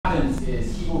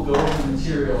is he will go over the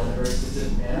material in a very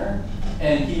specific manner,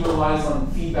 and he relies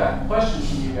on feedback and questions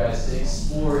from you guys to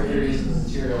explore areas of the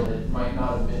material that might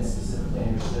not have been specifically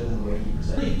understood in the way he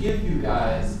presented. Really give you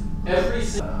guys every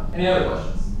single. Any other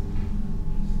questions?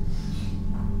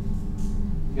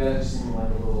 You guys just seem like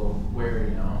a little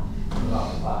wary now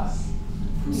about the class.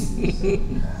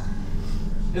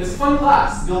 It's a fun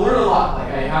class. You'll learn a lot.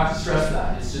 Like, I have to stress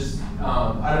that. It's just,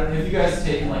 I don't. Have you guys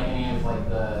taken like any of like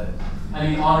the? I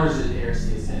mean, honors at ARC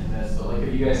is hit and miss, but like,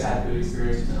 have you guys had good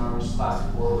experience with an honors class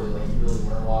before, where like you really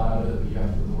learn a lot out of it, but you have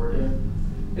to put the work in?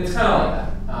 It's kind of like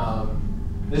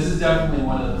that. This is definitely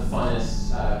one of the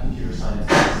funnest computer science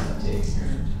classes I've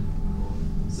taken.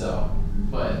 So,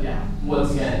 but yeah,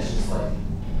 once again, it's just like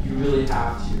you really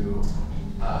have to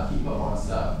keep up on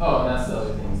stuff. Oh, and that's the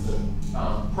other thing. So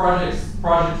projects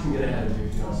can get ahead of you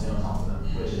if you don't stay on top of them,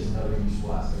 which is another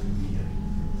useful aspect of Beacon,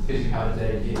 because you have a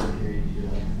dedicated period you're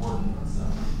like working on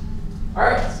stuff. All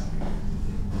right.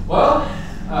 Well,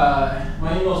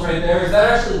 my email's right there. Is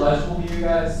that actually legible to you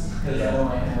guys? Because I know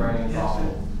my handwriting is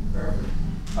awful. Perfect.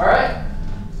 All right.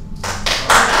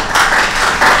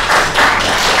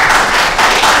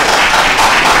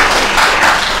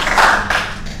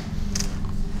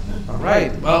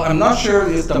 Right. Well, I'm not sure,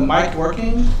 is the mic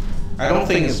working? I don't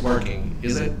think it's working.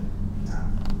 Is it?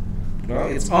 Well,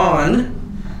 it's on,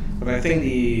 but I think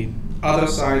the other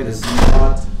side is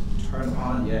not turned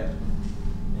on yet.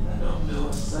 And I don't know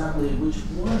exactly which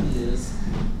one it is.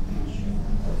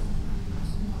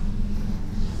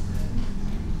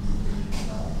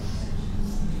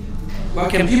 Well,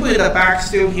 can people in the back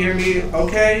still hear me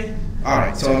okay? All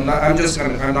right, so I'm not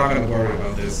gonna worry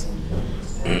about this.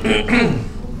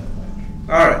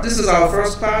 All right, this is our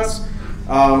first class.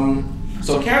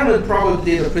 So Cameron probably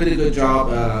did a pretty good job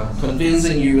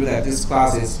convincing you that this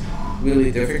class is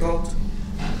really difficult,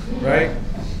 right?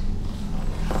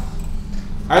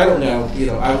 I don't know,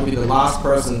 I would be the last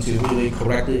person to really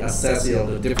correctly assess,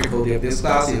 the difficulty of this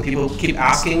class. People keep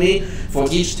asking me for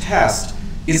each test,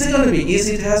 is it going to be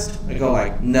easy test? I go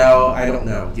like, no, I don't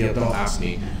know. Don't ask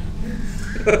me.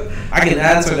 I can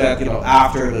answer that,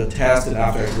 after the test and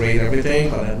after I grade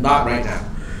everything, but not right now.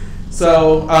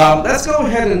 So let's go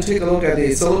ahead and take a look at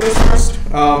the syllabus first.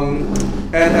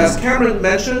 And as Cameron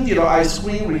mentioned, I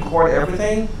screen record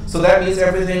everything. So that means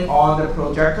everything on the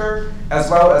projector, as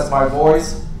well as my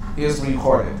voice, is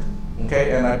recorded.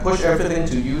 Okay, and I push everything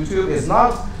to YouTube. It's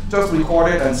not just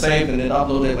recorded and saved and then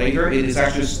uploaded later. It is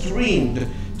actually streamed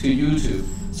to YouTube.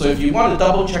 So if you want to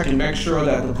double check and make sure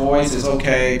that the voice is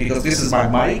okay, because this is my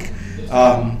mic,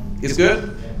 it's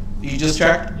good? You just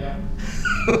checked? Yeah.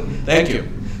 Thank you.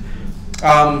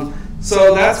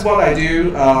 So that's what I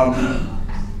do.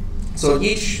 So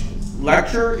each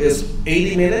lecture is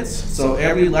 80 minutes. So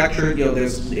every lecture,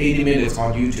 there's 80 minutes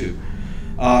on YouTube.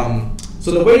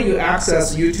 So the way you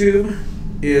access YouTube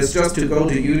is just to go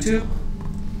to YouTube.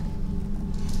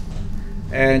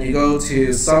 And you go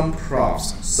to some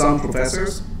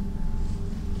professors.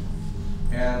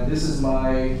 And this is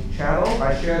my channel.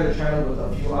 I share the channel with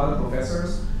a few other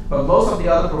professors, but most of the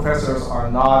other professors are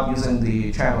not using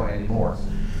the channel anymore.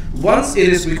 Once it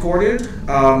is recorded,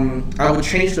 I would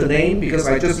change the name because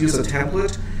I just use a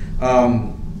template.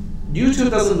 YouTube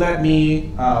doesn't let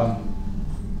me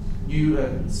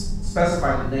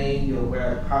specify the name,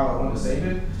 how I want to save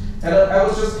it. And I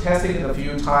was just testing it a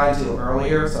few times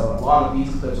earlier, so a lot of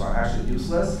these clips are actually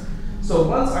useless. So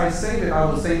once I save it, I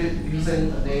will save it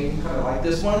using a name kind of like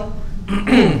this one.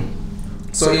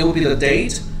 So it will be the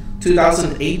date,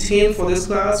 2018 for this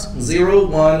class,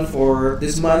 01 for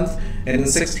this month, and then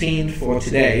 16 for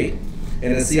today,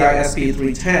 and then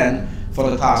cisp310 for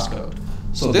the class code.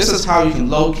 So this is how you can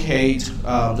locate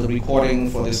the recording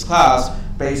for this class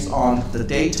based on the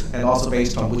date and also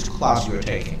based on which class you're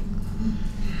taking.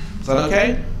 Is that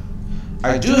okay?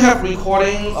 I do have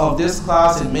recording of this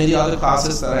class and many other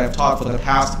classes that I have taught for the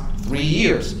past 3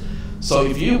 years. So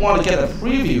if you want to get a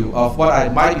preview of what I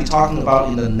might be talking about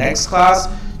in the next class,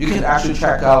 you can actually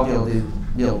check out the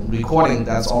recording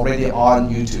that's already on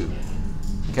YouTube.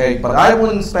 Okay, but I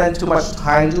wouldn't spend too much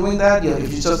time doing that.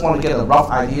 If you just want to get a rough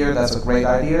idea, that's a great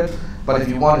idea. But if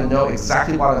you want to know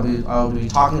exactly what I'll be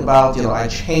talking about, I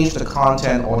change the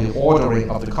content or the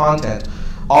ordering of the content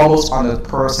almost on a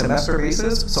per semester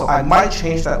basis. So I might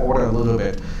change that order a little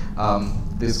bit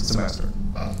this semester.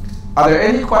 Are there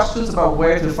any questions about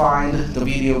where to find the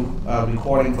video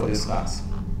recording for this class?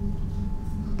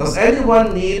 Does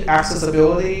anyone need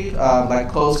accessibility, like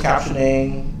closed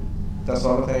captioning, that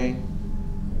sort of thing?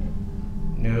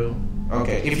 No?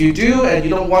 Okay, if you do and you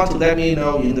don't want to let me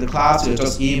know in the class, you'll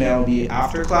just email me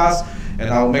after class and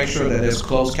I'll make sure that there's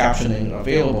closed captioning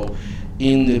available.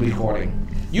 in the recording.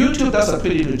 YouTube does a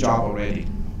pretty good job already.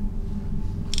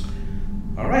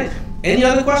 All right, any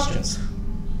other questions?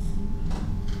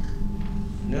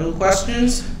 No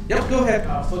questions? Yep, go ahead.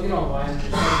 I was looking online,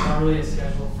 there's not really a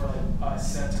schedule for like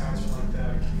set times for like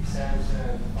the exams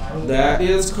and finals. That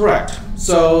is correct.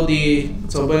 So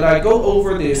when I go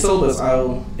over the syllabus,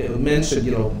 I'll mention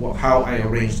how I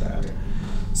arrange that.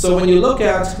 So when you look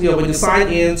at when you sign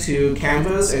in to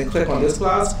Canvas and click on this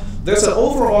class, there's an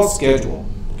overall schedule.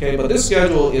 Okay, but this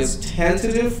schedule is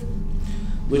tentative,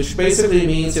 which basically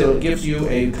means it gives you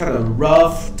a kind of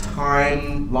rough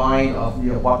timeline of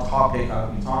what topic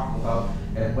I'll be talking about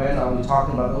and when I'll be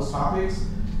talking about those topics.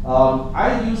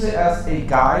 I use it as a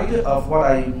guide of what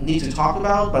I need to talk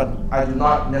about, but I do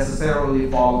not necessarily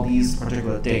follow these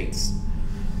particular dates.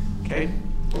 Okay?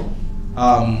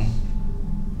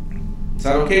 Is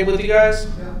that okay with you guys?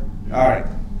 Yeah. All right.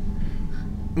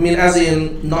 I mean, as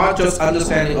in not just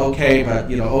understanding okay, but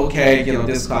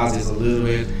this class is a little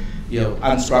bit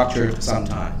unstructured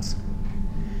sometimes.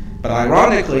 But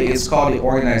ironically, it's called the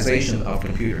organization of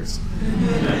computers.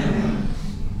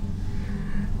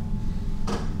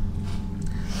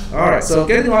 All right, so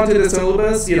getting on to the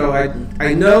syllabus,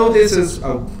 I know this is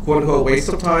a quote-unquote waste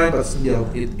of time, but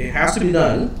it has to be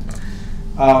done.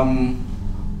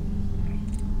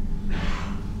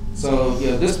 So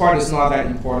this part is not that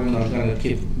important. I'm going to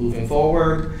keep moving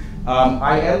forward.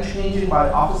 I am changing my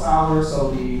office hours,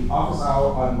 so the office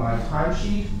hour on my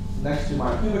timesheet next to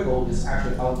my cubicle is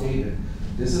actually outdated.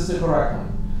 This is the correct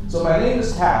one. So my name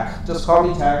is Tak. Just call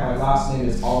me Tak. My last name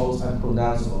is almost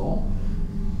unpronounceable,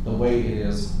 the way it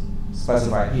is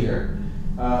specified here.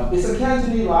 It's a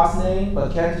Cantonese last name,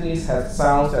 but Cantonese has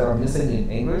sounds that are missing in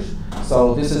English.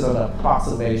 So this is an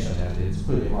approximation, and it's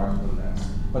pretty hard to pronounce.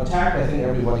 But Tak, I think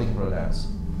everybody can pronounce.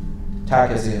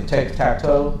 Tak is in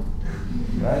tic-tac-toe,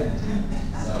 right?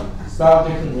 So spelled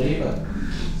differently, but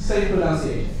same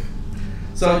pronunciation.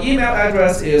 So email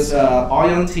address is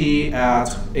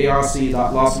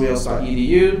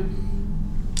oynt@arc.loswales.edu,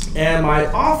 and my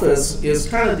office is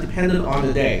kind of dependent on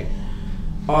the day.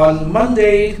 On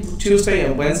Monday, Tuesday,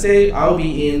 and Wednesday, I'll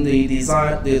be in the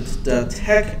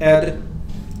Tech Ed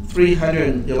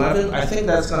 311. I think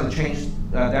that's going to change.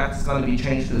 That's going to be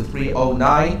changed to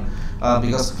 309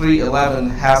 because 311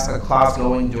 has a class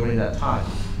going during that time.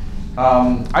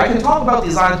 I can talk about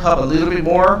Design Hub a little bit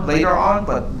more later on,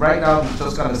 but right now I'm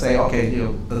just going to say, okay,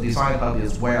 the Design Hub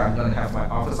is where I'm going to have my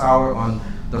office hour on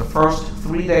the first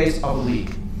 3 days of the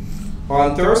week.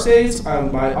 On Thursdays,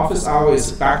 my office hour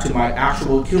is back to my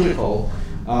actual cubicle.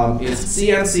 It's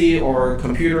CNC or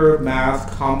Computer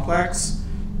Math Complex.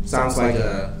 Sounds like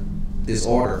a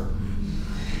disorder.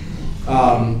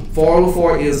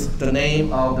 404 is the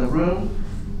name of the room.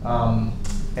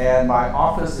 And my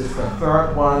office is the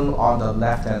third one on the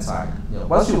left-hand side.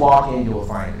 Once you walk in, you will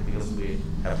find it because we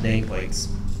have nameplates.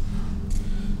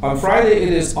 On Friday,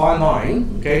 it is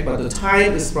online, okay, but the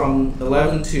time is from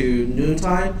 11 to noon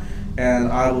time,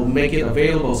 and I will make it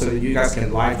available so that you guys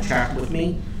can live chat with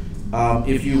me.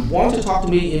 If you want to talk to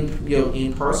me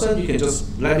in person, you can just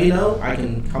let me know. I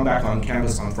can come back on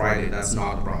campus on Friday. That's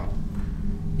not a problem.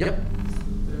 Yep.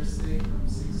 Thursday from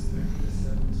 6:30 to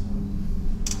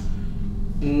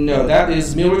 7:20. No, that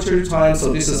is military time,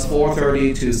 so this is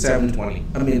 4:30 to 7:20.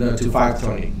 I mean, to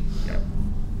 5:20. Yeah.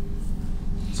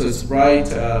 So it's right,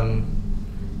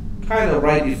 kind of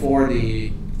right before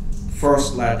the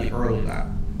first lab, the early lab.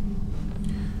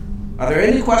 Are there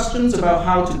any questions about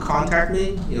how to contact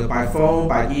me? By phone,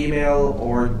 by email,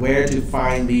 or where to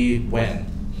find me when?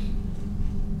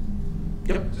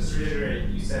 Yep. Just to reiterate,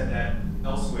 you said that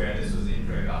elsewhere this was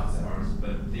incorrect office hours,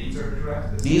 but these are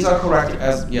correct? These are correct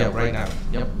right now.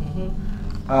 Yep.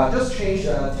 Just change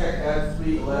Tech Ed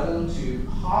 311 to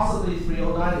possibly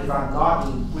 309. If I'm not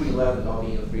in 311, I'll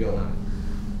be in 309.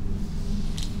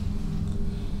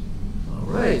 All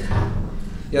right.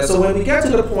 Yeah, so when we get to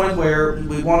the point where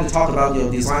we want to talk about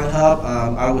Design Hub,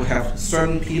 I would have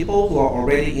certain people who are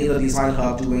already in the Design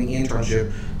Hub doing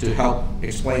internship to help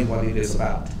explain what it is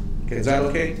about. Okay, is that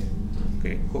okay?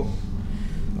 Okay, cool.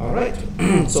 All right,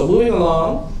 so moving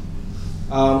along,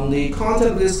 the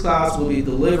content of this class will be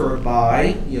delivered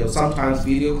by, sometimes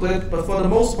video clip, but for the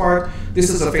most part, this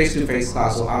is a face-to-face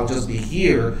class, so I'll just be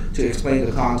here to explain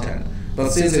the content.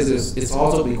 But since it's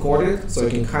also recorded, so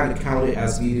you can kind of count it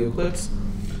as video clips.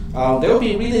 There will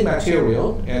be reading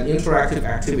material and interactive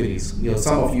activities.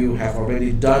 Some of you have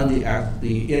already done the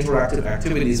interactive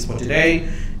activities for today.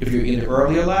 If you're in the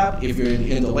earlier lab, if you're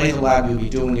in the later lab, you'll be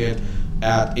doing it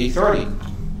at 8:30.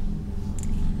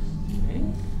 Okay.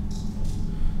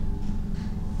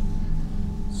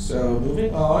 So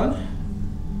moving on.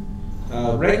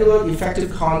 regular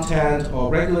effective content or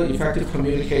regular effective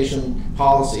communication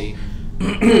policy.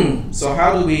 So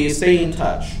how do we stay in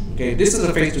touch? Okay, this is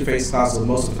a face-to-face class, so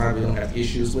most of the time we don't have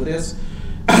issues with this.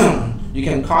 You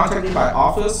can contact me by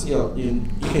office. You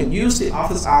can use the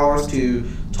office hours to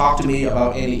talk to me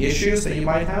about any issues that you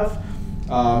might have.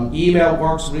 Email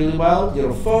works really well.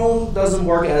 Phone doesn't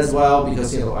work as well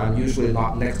because I'm usually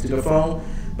not next to the phone.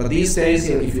 But these days,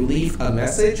 if you leave a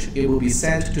message, it will be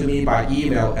sent to me by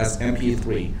email as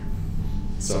MP3.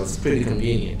 So it's pretty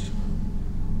convenient.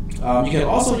 You can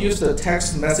also use the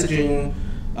text messaging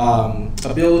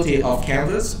ability of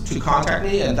Canvas to contact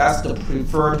me, and that's the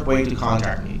preferred way to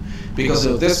contact me. Because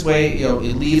this way,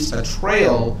 it leaves a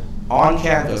trail on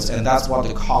Canvas, and that's what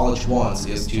the college wants,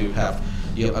 is to have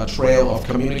a trail of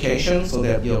communication, so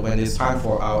that when it's time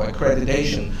for our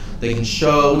accreditation, they can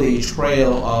show the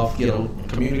trail of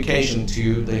communication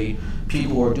to the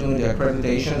people who are doing the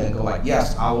accreditation and go like,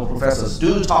 yes, our professors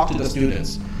do talk to the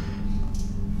students.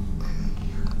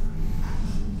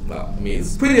 Well,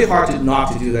 it's pretty hard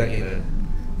not to do that in a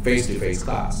face-to-face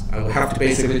class. I would have to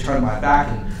basically turn my back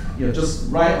and just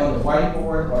write on the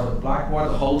whiteboard or the blackboard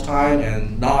the whole time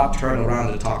and not turn around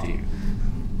and talk to you.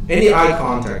 Any eye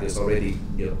contact is already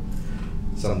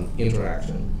some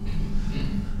interaction.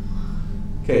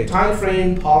 Okay, time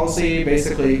frame policy.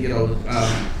 Basically,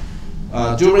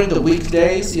 during the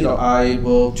weekdays, I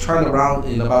will turn around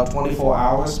in about 24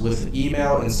 hours with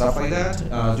email and stuff like that.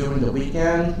 During the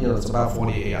weekend, it's about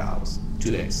 48 hours,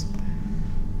 2 days.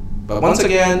 But once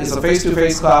again, it's a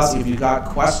face-to-face class. If you got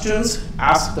questions,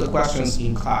 ask the questions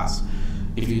in class.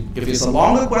 If it's a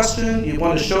longer question, you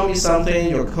want to show me something,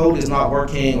 your code is not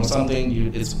working or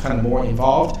something, it's kind of more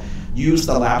involved, use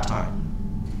the lab time.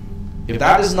 If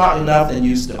that is not enough, then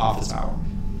use the office hour.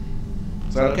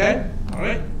 Is that okay? All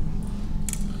right.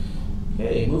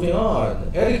 Okay, moving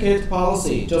on. Etiquette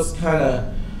policy, just kind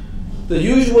of the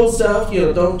usual stuff.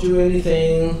 Don't do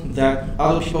anything that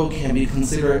other people can be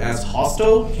considered as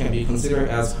hostile, can be considered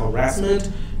as harassment,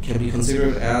 can be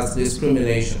considered as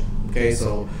discrimination. Okay,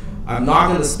 so I'm not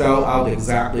going to spell out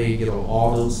exactly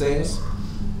all those things.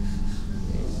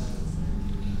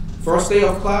 First day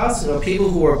of class, people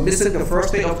who are missing the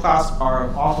first day of class are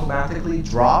automatically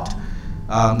dropped.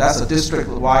 That's a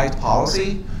district-wide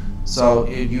policy. So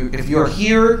if you're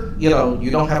here, you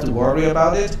don't have to worry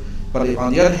about it. But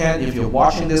on the other hand, if you're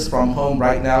watching this from home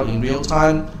right now in real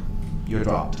time, you're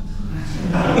dropped.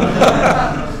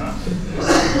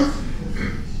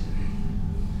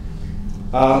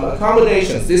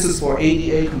 Accommodations. This is for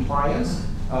ADA compliance.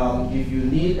 If you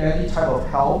need any type of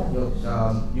help,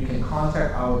 you can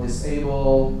contact our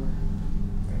disabled,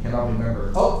 I cannot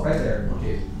remember. Oh, right there.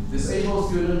 Okay. Disabled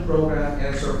Student Program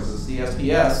and Services,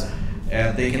 DSPS,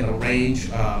 and they can arrange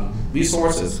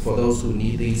resources for those who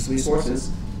need these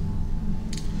resources.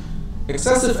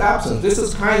 Excessive absence. This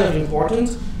is kind of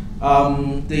important.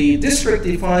 The district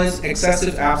defines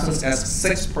excessive absence as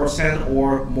 6%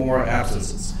 or more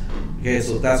absences. Okay,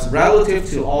 so that's relative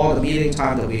to all the meeting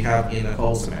time that we have in a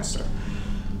whole semester.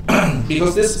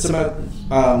 Because this is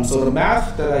so the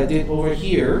math that I did over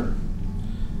here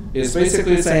is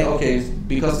basically saying, okay,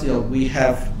 because we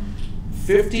have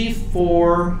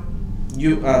 54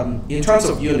 in terms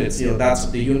of units, that's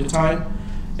the unit time,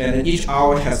 and then each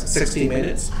hour has 60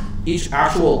 minutes. Each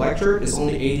actual lecture is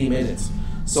only 80 minutes.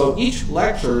 So each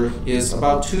lecture is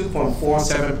about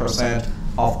 2.47%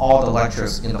 of all the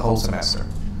lectures in the whole semester.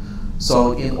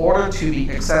 So in order to be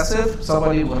excessive,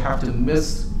 somebody will have to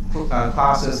miss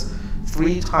classes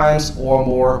 3 times or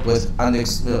more with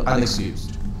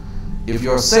unexcused. If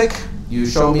you're sick, you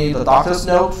show me the doctor's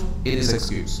note, it is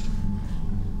excused.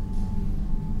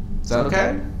 Is that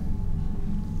okay?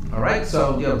 All right,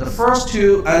 so the first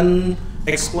 2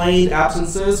 unexplained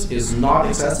absences is not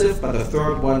excessive, but the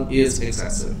third one is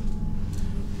excessive.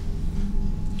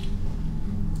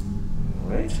 All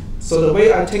right. So the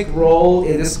way I take role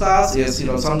in this class is,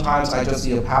 sometimes I just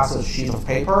pass a sheet of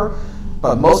paper,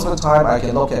 but most of the time I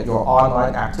can look at your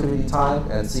online activity time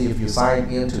and see if you sign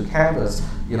into Canvas,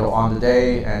 on the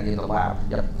day and in the lab.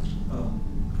 Yep.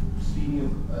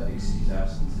 Speaking of excused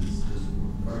absences,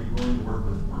 are you willing to work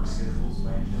with work schedules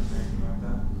by any chance or anything like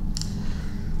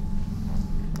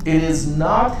that? It is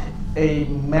not a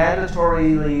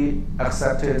mandatorily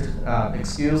accepted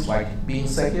excuse like being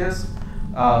sick is.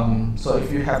 So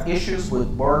if you have issues with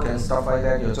work and stuff like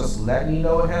that, you'll just let me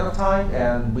know ahead of time,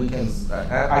 and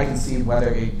I can see whether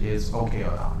it is okay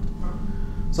or not.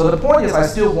 So the point is, I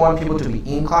still want people to be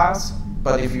in class,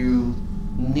 but if you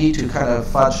need to kind of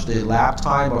fudge the lab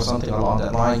time or something along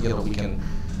that line, we can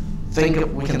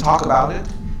talk about it,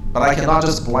 but I cannot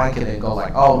just blanket and go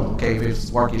like, oh, okay, if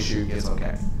it's work issue, it's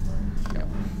okay.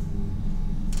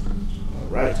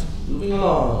 right, moving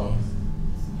along.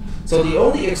 So the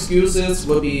only excuses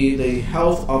would be the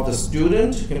health of the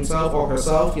student himself or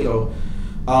herself.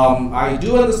 I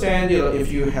do understand,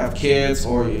 if you have kids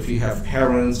or if you have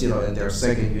parents, and they're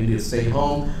sick and you need to stay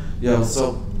home,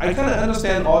 so I kind of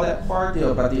understand all that part,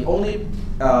 but the only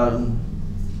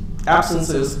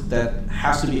absences that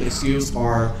has to be excused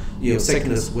are,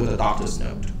 sickness with a doctor's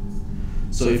note.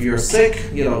 So if you're sick,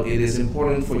 it is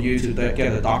important for you to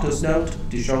get a doctor's note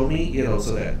to show me,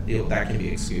 so that that can be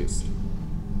excused.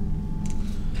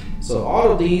 So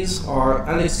all of these are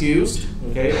unexcused,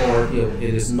 okay, or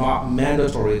it is not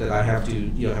mandatory that I have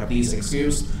to have these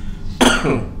excused.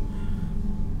 Is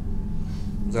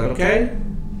that okay?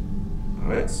 All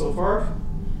right, so far.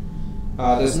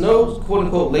 There's no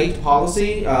quote-unquote late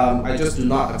policy. I just do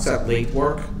not accept late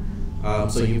work.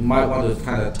 So you might want to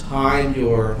kind of time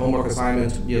your homework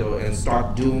assignment, and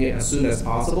start doing it as soon as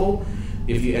possible.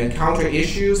 If you encounter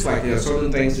issues, like there are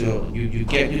certain things, you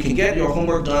can get your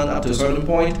homework done up to a certain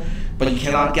point, but you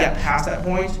cannot get past that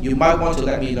point, you might want to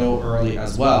let me know early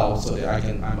as well, so that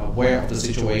I'm aware of the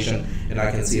situation and I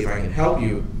can see if I can help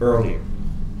you earlier.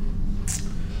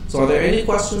 So are there any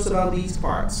questions about these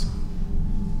parts?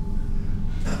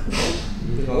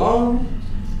 Moving along.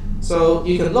 So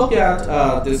you can look at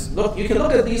you can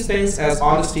look at these things as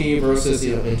honesty versus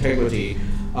integrity.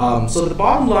 So the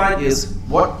bottom line is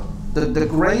what the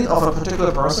grade of a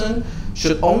particular person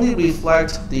should only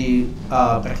reflect the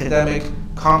academic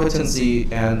competency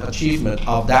and achievement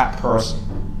of that person.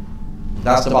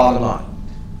 That's the bottom line.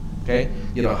 Okay,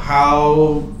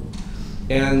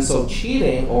 and so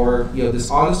cheating or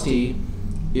dishonesty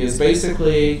is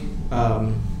basically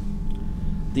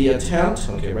the attempt.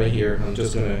 Okay, right here. I'm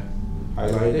just going to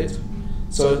highlight it.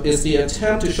 So it's the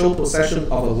attempt to show possession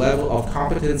of a level of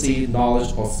competency,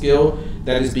 knowledge, or skill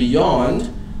that is beyond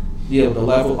the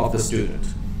level of the student.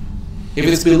 If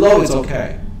it's below, it's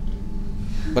okay.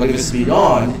 But if it's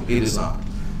beyond, it is not.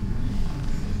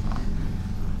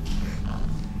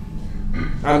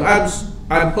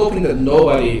 I'm hoping that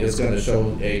nobody is going to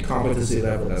show a competency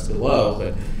level that's below,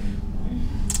 but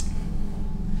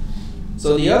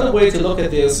so the other way to look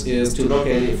at this is to look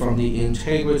at it from the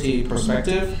integrity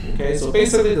perspective. Okay, so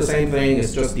basically the same thing,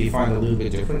 it's just defined a little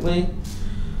bit differently.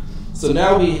 So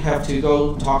now we have to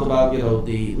go talk about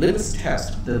the LIMS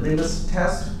test. The LIMS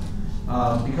test,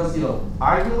 because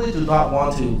I really do not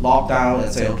want to lock down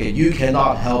and say, okay, you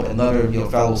cannot help another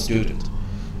fellow student.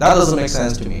 That doesn't make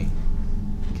sense to me.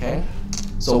 Okay.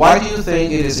 So why do you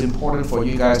think it is important for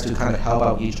you guys to kind of help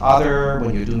out each other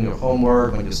when you're doing your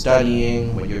homework, when you're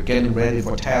studying, when you're getting ready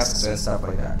for tests and stuff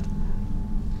like that?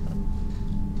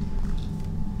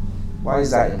 Why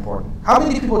is that important? How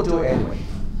many people do it anyway?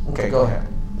 Okay, go ahead.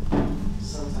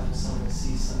 Sometimes someone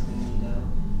sees something you know.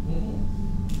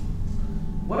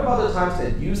 What about the times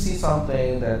that you see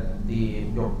something that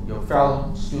your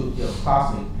fellow student, your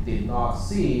classmate did not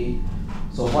see?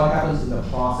 So what happens in the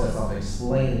process of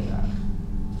explaining that?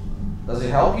 Does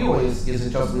it help you, or is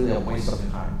it just really a waste of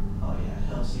your time? Oh yeah, it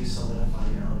helps you solidify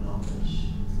your own knowledge.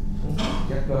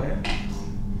 Yeah, go ahead.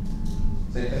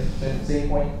 Same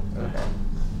point? Okay.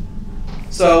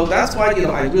 So that's why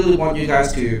I really want you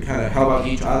guys to kind of help out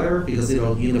each other, because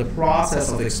in the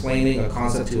process of explaining a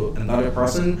concept to another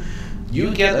person,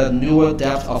 you get a newer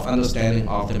depth of understanding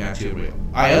of the material.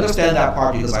 I understand that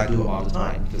part because I do it all the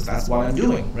time, because that's what I'm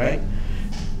doing, right?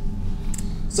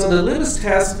 So the LIMS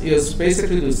test is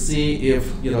basically to see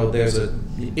if there's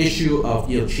an issue of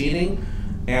cheating,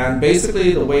 and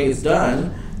basically the way it's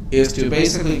done is to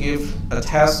basically give a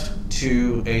test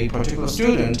to a particular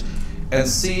student and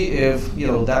see if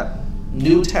that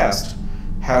new test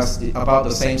has about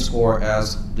the same score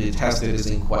as the test that is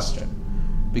in question,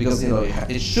 because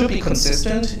it should be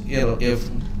consistent. If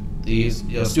the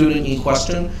student in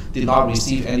question did not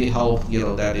receive any help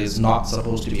that is not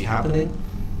supposed to be happening.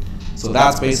 So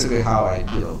that's basically how I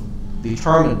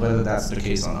determine whether that's the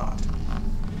case or not.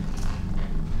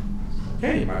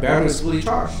 Okay, my battery is fully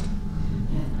charged.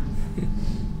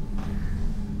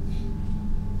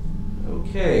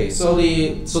 Okay, so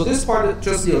this part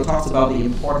just talks about the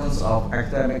importance of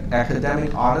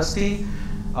academic honesty.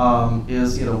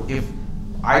 Is if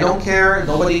I don't care,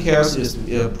 nobody cares.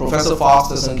 If Professor Fox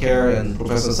doesn't care and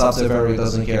Professor Sapseveri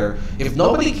doesn't care. If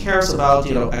nobody cares about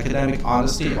academic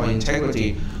honesty or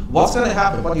integrity, what's going to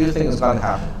happen? What do you think is going to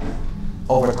happen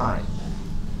over time?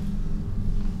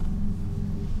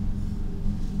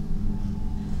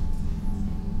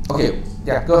 Okay,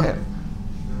 yeah, go ahead. There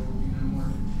will be no more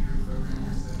computer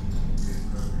programmers that can make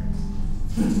good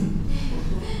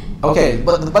programs. Okay,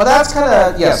 but that's kind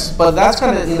of, yes, but that's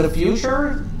kind of in the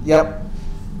future. Yep.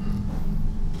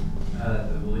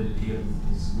 The validity validity of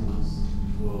schools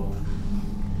will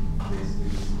basically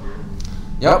disappear.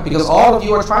 Yep, because all of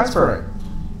you are transferring.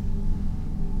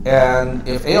 And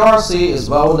if ARC is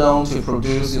well known to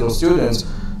produce students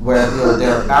where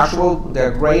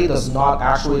their grade does not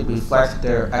actually reflect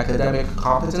their academic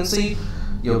competency,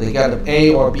 they get an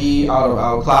A or B out of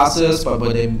our classes, but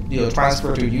when they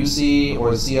transfer to UC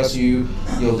or CSU,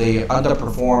 they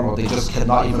underperform or they just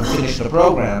cannot even finish the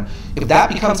program. If that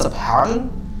becomes a pattern,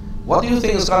 what do you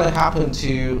think is going to happen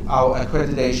to our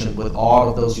accreditation with all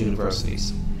of those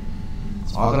universities?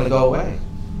 It's all going to go away,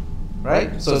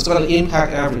 right? So it's going to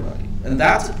impact everybody. And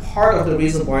that's part of the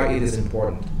reason why it is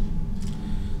important.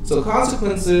 So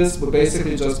consequences would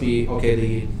basically just be,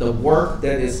 okay, the work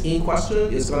that is in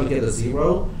question is going to get a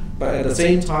 0, but at the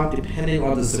same time, depending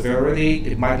on the severity,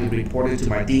 it might be reported to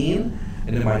my dean,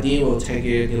 and then my dean will take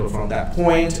it from that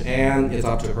point, and it's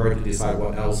up to her to decide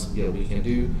what else we can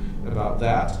do about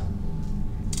that.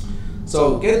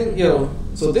 So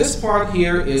so this part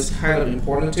here is kind of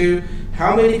important too.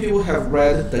 How many people have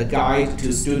read the Guide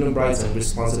to Student Rights and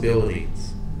Responsibilities?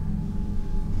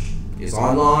 It's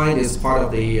online, it's part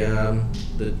of the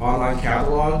online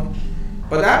catalog.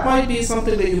 But that might be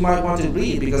something that you might want to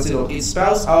read because it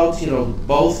spells out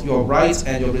both your rights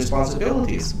and your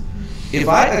responsibilities. If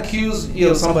I accuse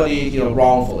somebody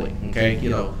wrongfully, okay,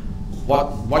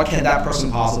 what can that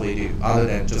person possibly do other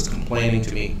than just complaining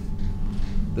to me?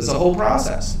 There's a whole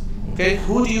process. Okay,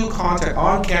 who do you contact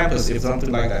on campus if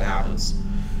something like that happens?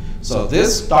 So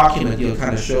this document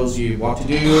kind of shows you what to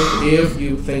do if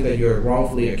you think that you're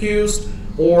wrongfully accused,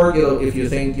 or if you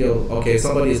think okay,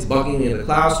 somebody is bugging me in the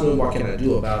classroom, what can I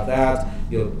do about that?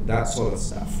 That sort of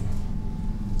stuff.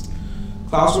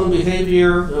 Classroom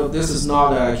behavior. This is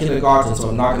not a kindergarten, so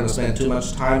I'm not going to spend too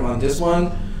much time on this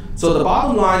one. So the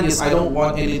bottom line is I don't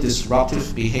want any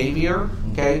disruptive behavior.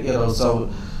 Okay,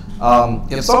 so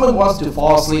if someone wants to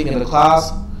fall asleep in the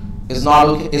class, it's not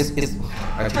okay.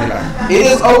 It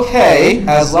is okay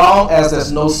as long as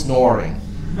there's no snoring,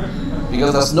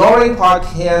 because the snoring part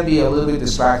can be a little bit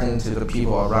distracting to the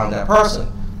people around that person.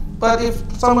 But if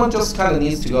someone just kind of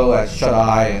needs to go shut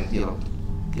eye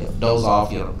and doze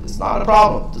off, it's not a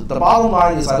problem. The bottom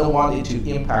line is I don't want it to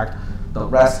impact the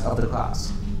rest of the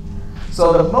class.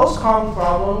 So the most common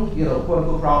problem, quote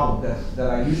unquote problem that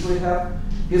I usually have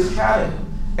is chatting.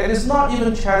 And it's not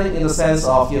even chatting in the sense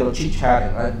of chit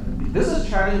chatting, right? This is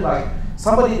chatting like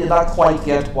somebody did not quite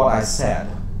get what I said,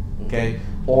 okay,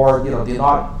 or could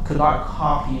not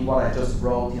copy what I just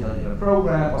wrote in a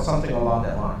program or something along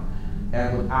that line,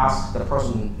 and would ask the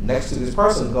person next to this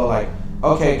person, go like,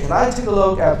 okay, can I take a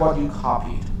look at what you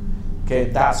copied? Okay,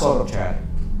 that sort of chatting.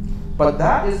 But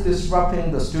that is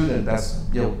disrupting the student that's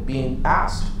being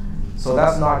asked. So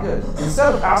that's not good.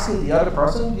 Instead of asking the other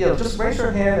person, just raise your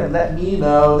hand and let me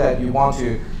know that you want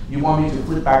me to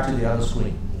flip back to the other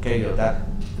screen. Okay, that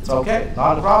it's okay,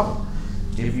 not a problem.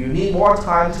 If you need more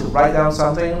time to write down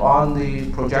something on the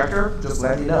projector, just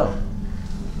let me know.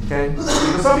 Okay, because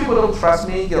some people don't trust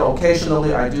me.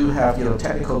 Occasionally I do have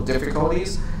technical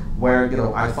difficulties where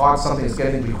I thought something is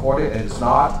getting recorded and it's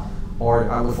not, or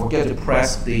I will forget to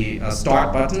press the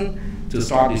start button to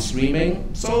start the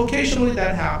streaming. So occasionally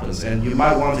that happens, and you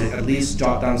might want to at least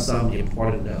jot down some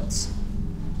important notes.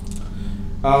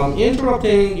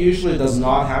 Interrupting usually does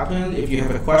not happen. If you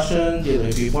have a question,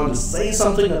 if you want to say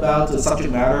something about the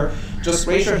subject matter, just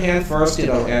raise your hand first,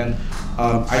 and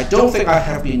I don't think I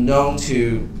have been known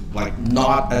to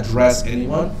not address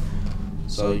anyone.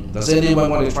 So does anyone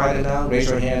want to try that now? Raise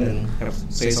your hand and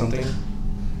say something.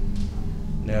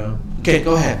 No? Okay,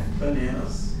 go ahead.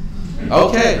 Bananas.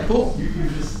 Okay, cool. You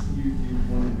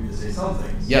wanted me to say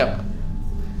something. Yep.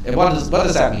 And what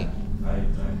does that mean?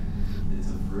 It's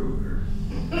a fruit, or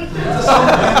I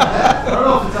don't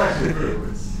know if it's actually fruit.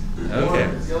 It's Okay.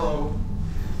 It's yellow.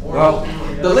 Well,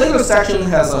 the later section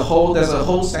has there's a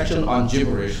whole section on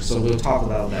gibberish, so we'll talk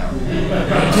about that.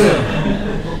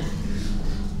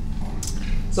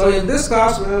 So in this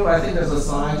classroom, I think there's a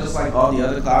sign just like all the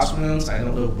other classrooms. I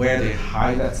don't know where they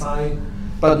hide that sign.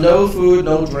 But no food,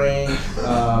 no drink,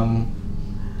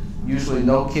 usually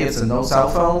no kids and no cell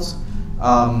phones.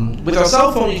 With your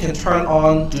cell phone, you can turn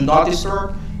on Do Not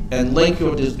Disturb and link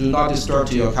your Do Not Disturb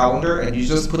to your calendar, and you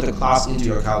just put the class into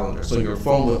your calendar, so your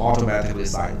phone will automatically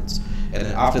silence. And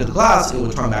then after the class, it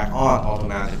will turn back on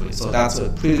automatically. So that's a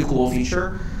pretty cool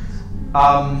feature.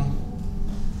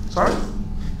 Sorry?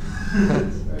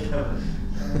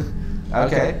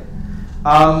 Okay.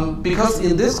 Because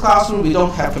in this classroom, we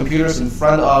don't have computers in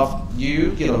front of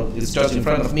you, it's just in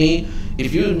front of me.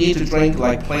 If you need to drink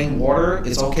plain water,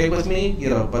 it's okay with me,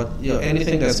 but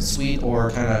anything that's sweet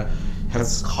or kind of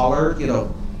has color,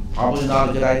 Probably not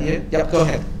a good idea. Yep, go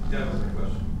ahead. That was my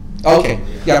question. Okay.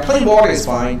 Yeah, plain water is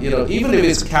fine. Even if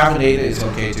it's caffeinated, it's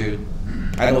okay too.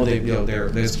 I know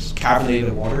there's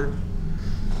caffeinated water.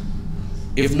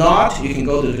 If not, you can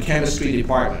go to the chemistry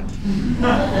department.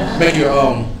 Make your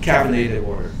own caffeinated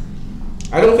water.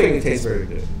 I don't think it tastes very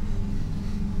good.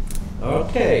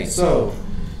 Okay, so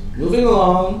moving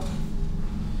along.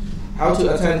 How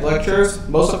to attend lectures.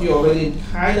 Most of you already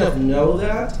kind of know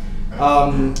that.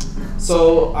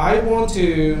 So I want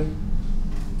to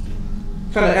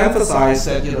kind of emphasize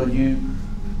that even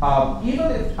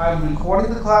if I'm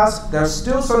recording the class, there's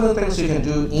still certain things you can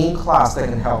do in class that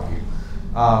can help you.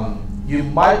 You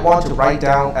might want to write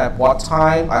down at what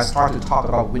time I start to talk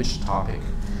about which topic.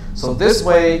 So this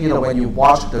way, when you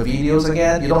watch the videos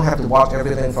again, you don't have to watch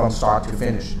everything from start to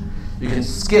finish. You can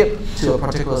skip to a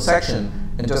particular section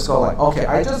and just go like, okay,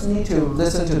 I just need to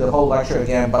listen to the whole lecture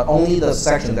again, but only the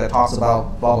section that talks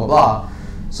about blah, blah, blah.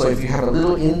 So if you have a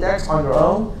little index on your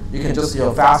own, you can just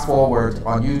fast forward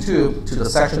on YouTube to the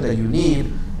section that you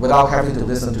need without having to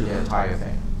listen to the entire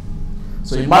thing.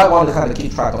 So you might want to kind of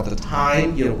keep track of the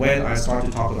time, when I start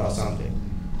to talk about something.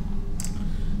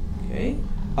 Okay.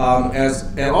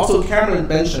 And also Cameron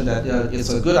mentioned that it's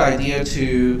a good idea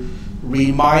to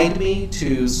remind me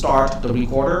to start the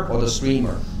recorder or the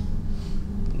streamer.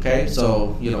 Okay,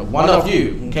 so one of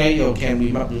you,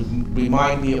 can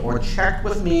remind me or check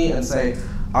with me and say,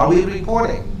 are we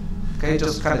recording? Okay,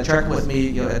 just kind of check with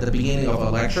me, at the beginning of a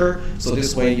lecture, so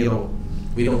this way,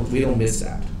 we don't miss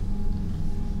that.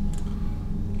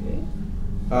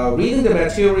 Okay, reading the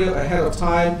material ahead of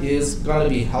time is going to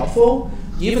be helpful.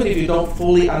 Even if you don't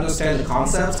fully understand the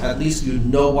concepts, at least you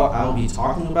know what I'll be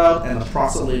talking about and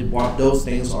approximately what those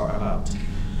things are about.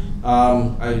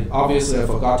 I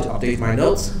forgot to update my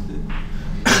notes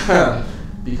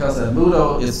because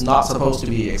Moodle is not supposed to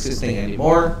be existing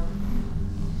anymore.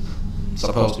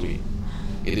 Supposed to be.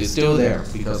 It is still there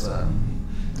because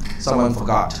someone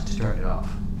forgot to turn it off.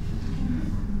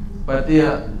 But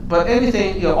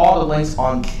anything, all the links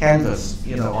on Canvas,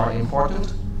 are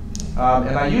important.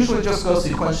 And I usually just go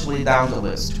sequentially down the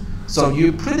list. So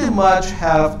you pretty much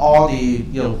have all the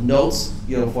notes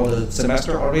for the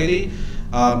semester already.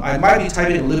 I might be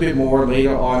typing a little bit more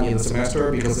later on in the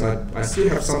semester because I still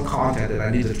have some content that I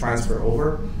need to transfer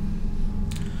over.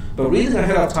 But reading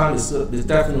ahead of time is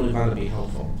definitely going to be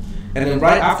helpful. And then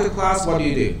right after class, what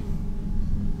do?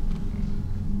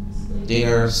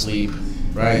 Dinner, sleep,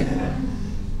 right?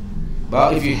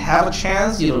 Well, if you have a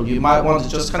chance, you might want to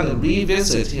just kind of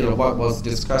revisit, what was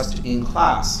discussed in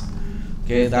class.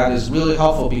 Okay, that is really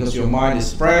helpful because your mind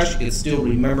is fresh. It still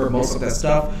remember most of that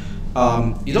stuff.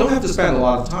 You don't have to spend a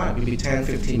lot of time, maybe 10,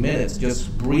 15 minutes.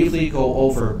 Just briefly go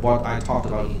over what I talked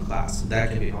about in class. That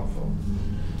can be helpful.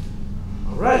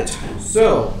 All right,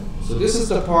 so this is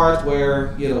the part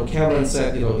where, Cameron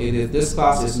said, this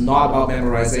class is not about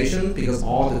memorization because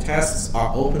all the tests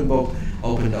are open book,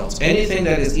 open notes. Anything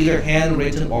that is either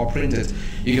handwritten or printed,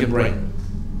 you can bring.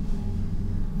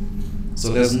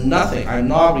 So there's nothing, I'm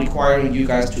not requiring you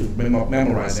guys to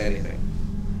memorize anything.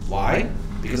 Why?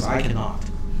 Because I cannot.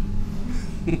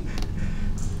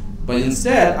 But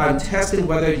instead, I'm testing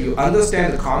whether you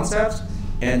understand the concepts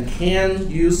and can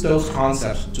use those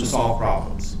concepts to solve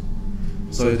problems.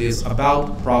 So it is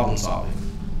about problem solving.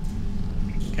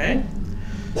 Okay?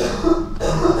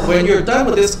 When you're done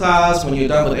with this class, when you're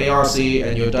done with ARC,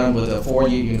 and you're done with a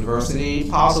 4-year university,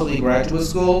 possibly graduate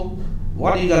school,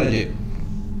 what are you going to do?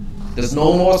 There's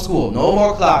no more school, no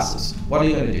more classes. What are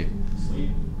you going to do?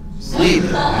 Sleep.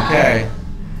 Okay.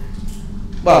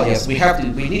 Well, yes, we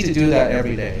need to do that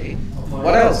every day.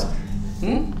 What else?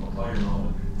 Apply your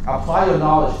knowledge. Apply your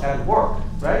knowledge at work,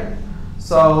 right?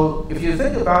 So if you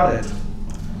think about it,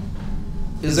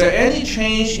 is there any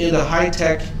change in the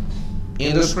high-tech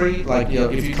industry? Like,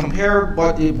 if you compare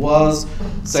what it was,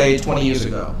 say, 20 years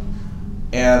ago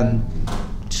and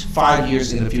 5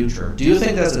 years in the future, do you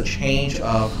think there's a change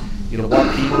of,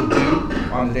 what people do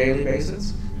on a daily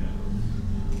basis?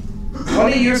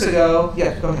 20 years ago,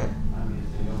 yeah, go ahead. I mean,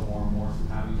 they go more and more from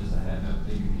having just a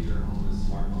big computer at home, a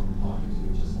smartphone you're talking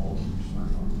to, it's just all your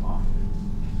smartphone you're talking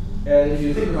to. And if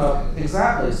you think about,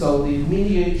 exactly, so the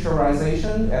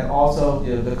miniaturization and also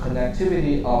the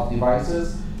connectivity of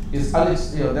devices is,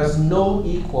 there's no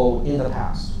equal in the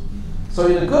past. So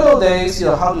in the good old days,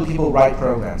 how do people write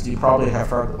programs? You probably have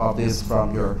heard of this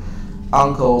from your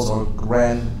uncles or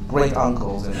great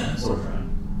uncles and so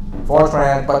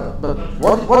Fortran, but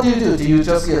what do you do? Do you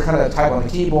just kind of type on the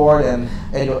keyboard and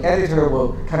your editor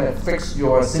will kind of fix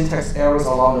your syntax errors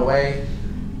along the way?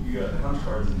 You got punch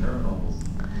cards and terminals.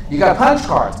 You got punch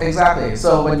cards, exactly.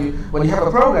 So when you have a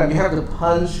program, you have to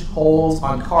punch holes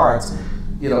on cards,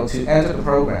 to enter the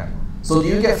program. So do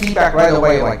you get feedback right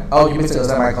away, like, oh, you're missing a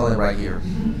semicolon right here,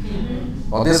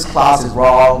 or this class is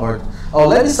wrong, or oh,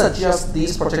 let me suggest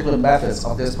these particular methods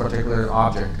of this particular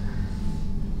object.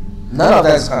 None of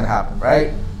that is going to happen,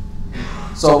 right?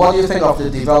 So what do you think of the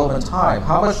development time?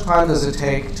 How much time does it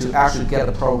take to actually get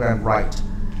a program right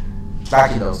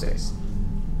back in those days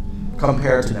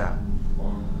compared to now?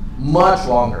 Much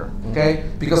longer, okay?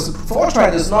 Because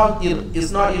Fortran is not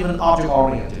even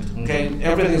object-oriented, okay?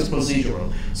 Everything is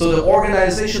procedural. So the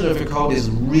organization of your code is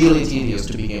really tedious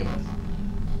to begin with,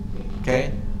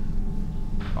 okay?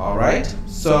 All right,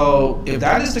 so if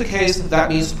that is the case, that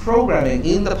means programming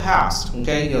in the past,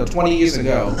 okay, 20 years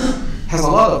ago, has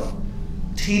a lot of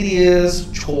tedious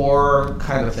chore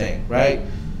kind of thing, right?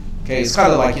 Okay, it's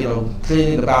kind of like,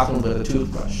 cleaning the bathroom with a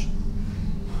toothbrush.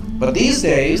 But these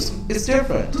days, it's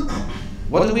different.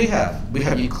 What do we have? We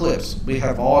have Eclipse. We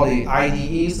have all the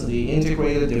IDEs, the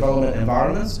integrated development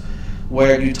environments,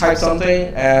 where you type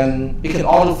something and it can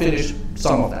auto-finish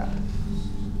some of that,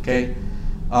 okay?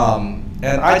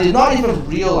 And I did not even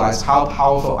realize how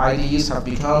powerful IDEs have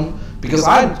become because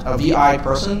I'm a VI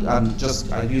person.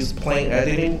 I use plain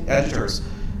editors.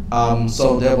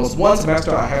 So there was one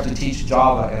semester I had to teach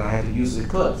Java and I had to use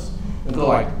Eclipse and go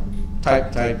like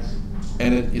type,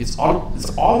 and it's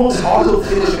almost auto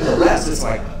finishing the rest. It's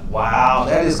like, wow,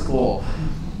 that is cool.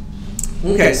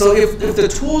 Okay, so if the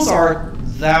tools are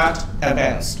that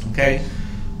advanced, okay,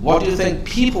 what do you think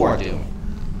people are doing?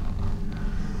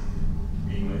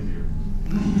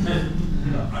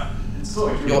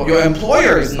 Your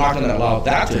employer is not going to allow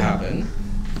that to happen.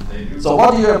 So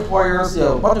what do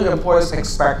employers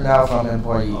expect now from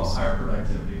employees? Oh, higher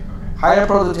productivity. Okay. Higher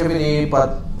productivity,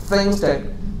 but things that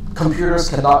computers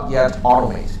cannot yet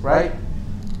automate, right?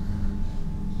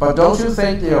 But don't you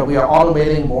think we are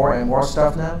automating more and more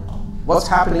stuff now? What's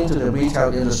happening to the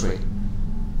retail industry?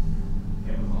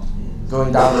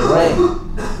 Going down the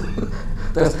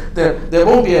drain. There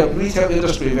won't be a retail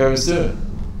industry very soon.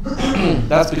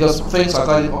 That's because things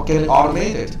are getting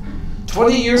automated.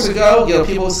 20 years ago,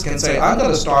 people can say, I'm going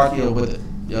to start with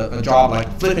a job like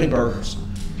flipping burgers.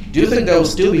 Do you think there will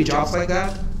still be jobs like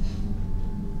that?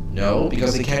 No,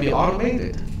 because it can be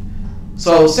automated.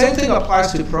 So same thing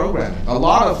applies to programming. A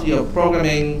lot of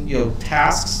programming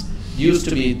tasks used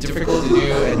to be difficult to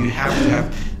do, and you have to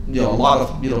have a lot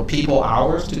of people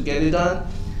hours to get it done.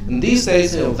 And these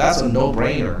days, that's a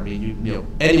no-brainer. I mean,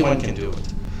 anyone can do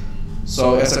it.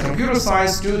 So as a computer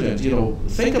science student,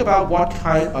 think about what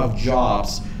kind of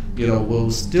jobs,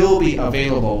 will still be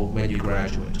available when you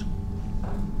graduate.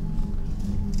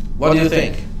 What do you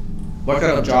think? What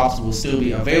kind of jobs will still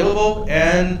be available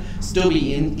and still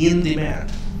be in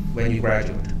demand when you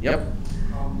graduate? Yep.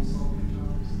 Problem-solving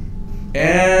jobs.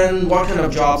 And what kind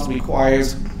of jobs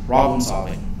requires problem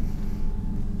solving?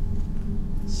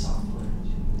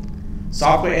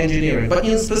 Software engineering. But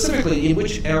specifically, in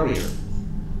which area?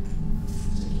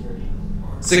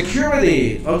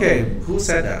 Security. Okay, who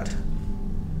said that?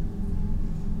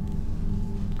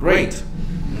 Great.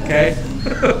 Okay.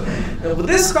 With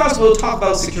this class, we'll talk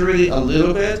about security a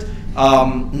little bit.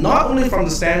 Not only from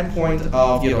the standpoint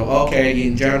of, okay,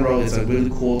 in general, it's a really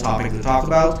cool topic to talk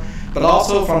about, but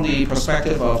also from the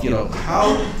perspective of,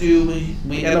 how do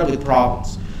we end up with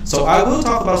problems? So I will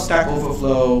talk about Stack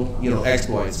Overflow,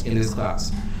 exploits in this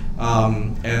class.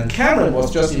 And Cameron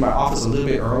was just in my office a little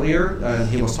bit earlier, and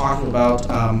he was talking about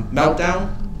Meltdown.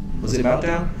 Was it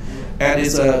Meltdown? And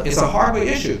it's a hardware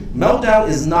issue. Meltdown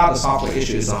is not a software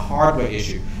issue, it's a hardware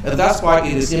issue. And that's why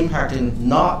it is impacting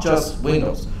not just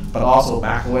Windows, but also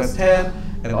Mac OS X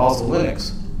and also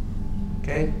Linux.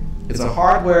 Okay? It's a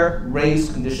hardware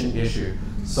race condition issue.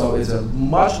 So it's a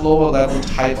much lower level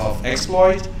type of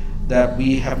exploit that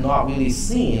we have not really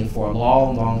seen for a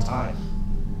long, long time.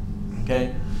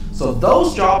 Okay? So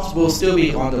those jobs will still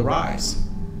be on the rise.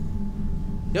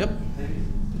 Yep. I think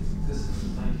this is a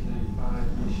 1995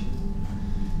 issue.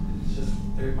 It's just,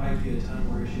 there might be a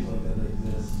time where issues like that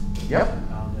exist. Yep.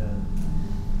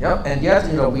 Yep, and yet,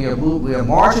 we are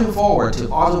marching forward to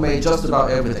automate just about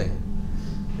everything.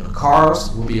 Cars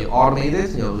will be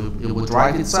automated, it will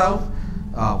drive itself.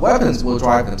 Weapons will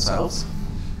drive themselves,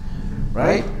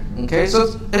 right? Okay,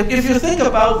 so if you think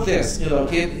about this,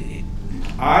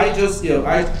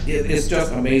 it's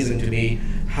just amazing to me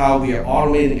how we are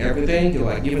automating everything.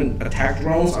 Like even attack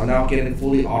drones are now getting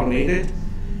fully automated,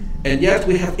 and yet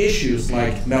we have issues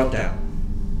like Meltdown.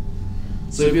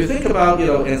 So if you think about,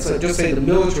 and so just say the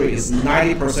military is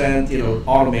 90%,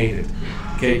 automated.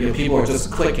 Okay, people are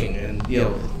just clicking, and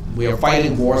we are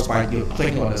fighting wars by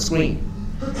clicking on the screen.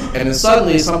 And then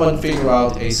suddenly someone figure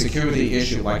out a security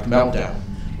issue like meltdown,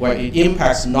 where it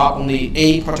impacts not only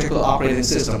a particular operating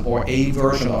system or a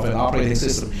version of an operating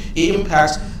system, it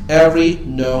impacts every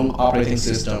known operating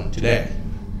system today.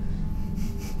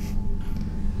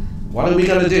 What are we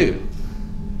going to do?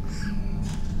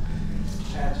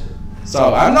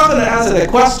 So I'm not going to answer that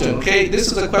question, okay?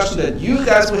 This is a question that you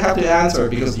guys will have to answer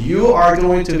because you are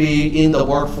going to be in the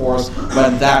workforce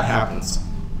when that happens.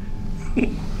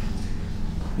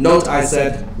 Note I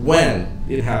said when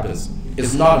it happens.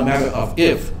 It's not a matter of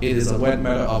if, it is a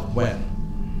matter of when.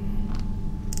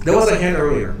 There was a hand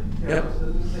earlier. Yeah, Yep. I was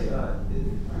going to say,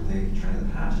 aren't they trying to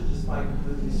patch it just by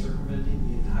completely circumventing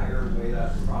the entire way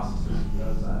that the processor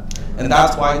does that? And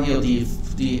that's why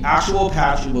the actual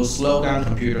patch will slow down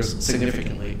computers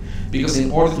significantly. Because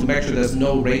in order to make sure there's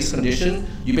no race condition,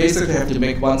 you basically have to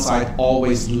make one side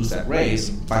always lose that race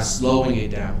by slowing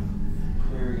it down.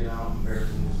 Clearing it out,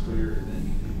 everything is clear, and then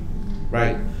you can...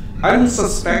 Right. I'm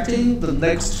suspecting the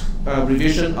next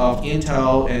revision of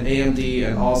Intel and AMD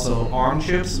and also ARM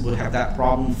chips would have that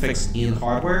problem fixed in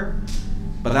hardware.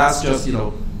 But that's just,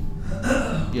 what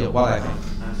I think.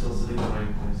 I'm still sitting on my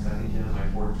second gen and my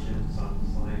fourth gen, so I'm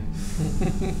just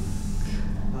like...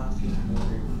 not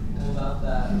What about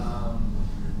that?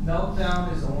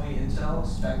 Meltdown is only Intel.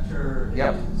 Spectre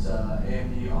Yep. is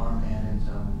AMD, ARM, and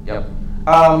Intel. Yep.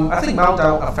 I think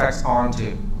Meltdown affects ARM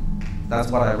too. That's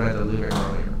what I read a little bit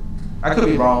earlier. I could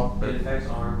be wrong, but it affects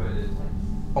ARM, but it's like...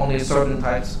 only certain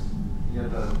types. You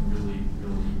have to really,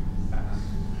 really fast.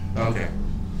 Okay.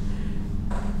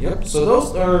 Yep. So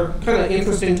those are kind of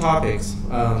interesting topics.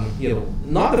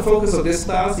 Not the focus of this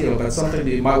class, but something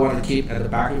that you might want to keep at the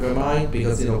back of your mind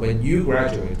because when you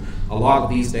graduate, a lot of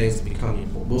these things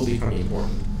will become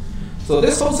important. So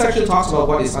this whole section talks about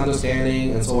what is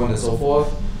understanding and so on and so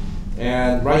forth.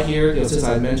 And right here, since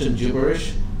I mentioned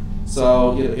gibberish,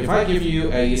 so if I give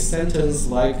you a sentence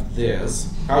like this,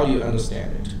 how do you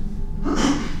understand it?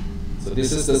 So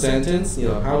this is the sentence.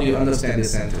 How do you understand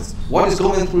this sentence? What is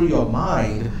going through your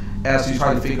mind as you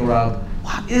try to figure out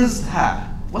what is that?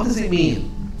 What does it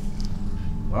mean?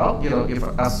 Well, if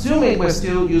assuming we're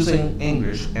still using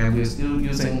English and we're still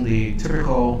using the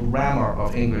typical grammar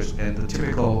of English and the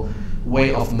typical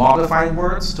way of modifying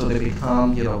words so they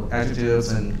become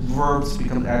adjectives and verbs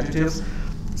become adjectives.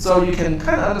 So you can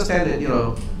kind of understand that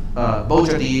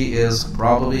Bojadi is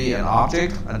probably an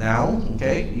object, a noun.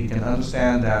 Okay, you can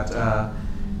understand that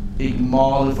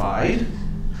immodified,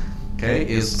 okay,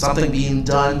 is something being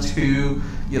done to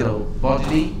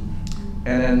Bojadi,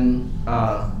 and then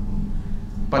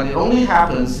but it only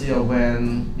happens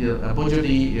when a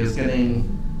Bojadi is getting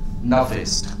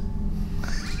nufficed.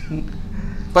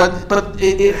 But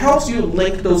it helps you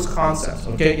link those concepts,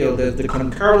 okay? The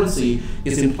concurrency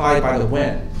is implied by the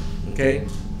when, okay?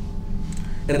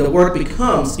 And the word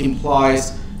becomes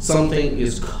implies something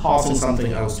is causing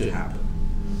something else to happen,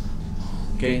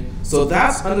 okay? So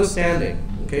that's understanding,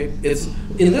 okay? It's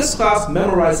in this class,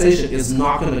 memorization is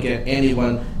not going to get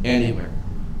anyone anywhere.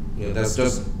 It's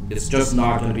just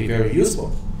not going to be very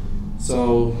useful.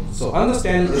 So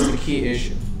understanding is the key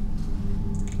issue.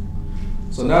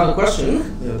 So now the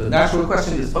question, the natural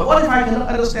question is, but what if I cannot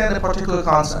understand a particular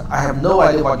concept? I have no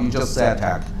idea what you just said,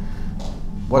 Tak.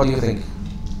 What do you think?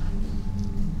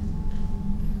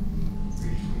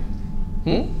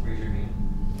 Raise your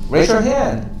hand. Raise your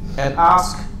hand and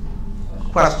ask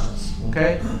questions,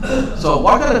 okay? So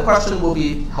what kind of question will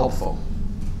be helpful?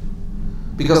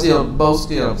 Because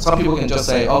some people can just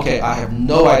say, okay, I have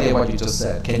no idea what you just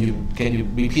said. Can you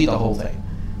repeat the whole thing?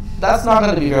 That's not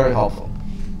going to be very helpful.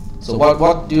 So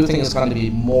what do you think is going to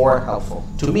be more helpful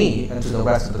to me and to the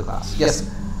rest of the class? Yes?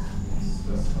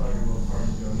 Specifying what part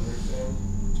you don't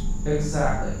understand.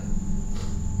 Exactly.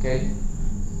 Okay.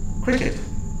 Cricket.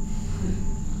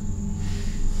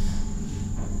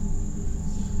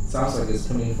 Sounds like it's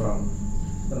coming from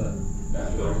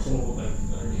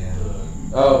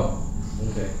Oh,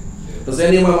 okay. Does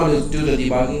anyone want to do the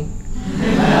debugging?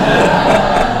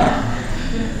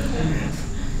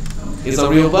 It's a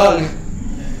real bug.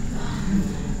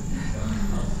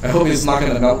 I hope it's not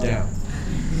going to melt down.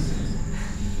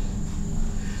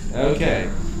 Okay.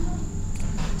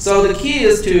 So the key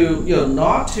is to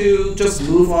not to just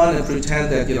move on and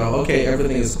pretend that okay,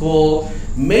 everything is cool.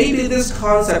 Maybe this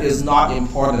concept is not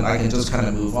important. I can just kind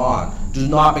of move on. Do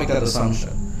not make that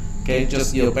assumption. Okay,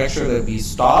 just make sure that we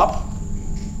stop.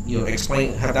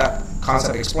 Have that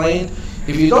concept explained.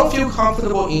 If you don't feel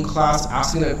comfortable in class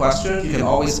asking a question, you can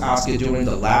always ask it during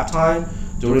the lab time,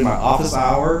 during my office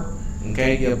hour.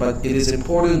 Okay, but it is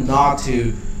important not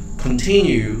to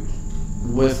continue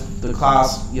with the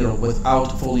class,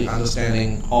 without fully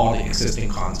understanding all the existing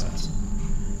concepts.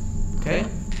 Okay?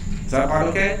 Is that part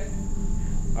okay?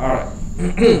 All right.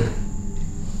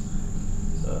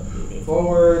 So moving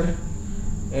forward.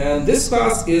 And this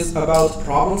class is about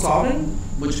problem solving,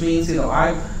 which means, it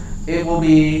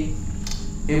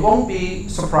won't be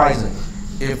surprising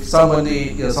if someone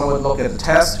look at the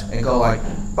test and go like,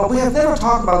 but we have never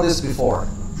talked about this before.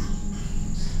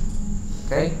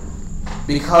 Okay?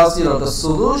 Because the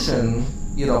solution,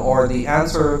 or the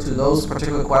answer to those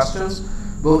particular questions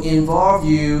will involve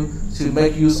you to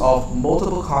make use of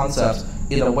multiple concepts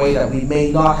in a way that we may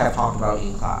not have talked about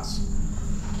in class.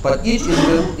 But each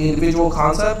individual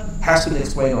concept has been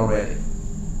explained already.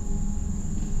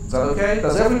 Is that okay?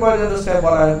 Does everybody understand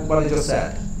what I just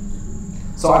said?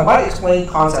 So I might explain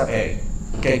concept A.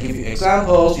 Okay, give you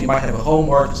examples. You might have a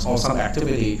homework or some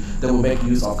activity that will make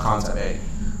use of concept A.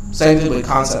 Same thing with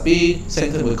concept B,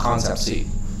 same thing with concept C.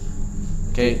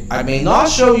 Okay, I may not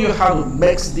show you how to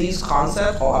mix these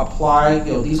concepts or apply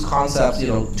these concepts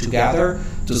together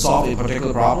to solve a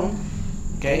particular problem.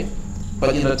 Okay,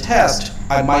 but in a test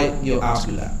I might ask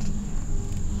you that.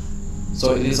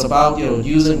 So it is about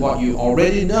using what you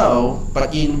already know,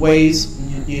 but in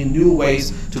new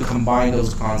ways to combine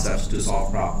those concepts to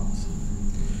solve problems.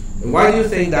 And why do you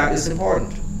think that is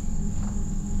important?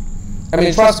 I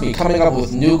mean, trust me, coming up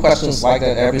with new questions like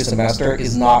that every semester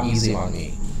is not easy on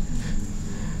me.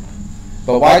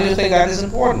 But why do you think that is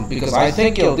important? Because I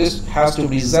think this has to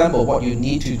resemble what you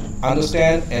need to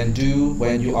understand and do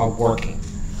when you are working.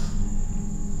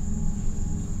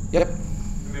 Yep. It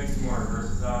makes you more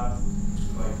versatile,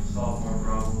 like solve more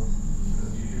problems in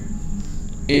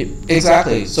the future.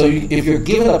 Exactly. So if you're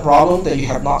given a problem that you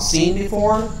have not seen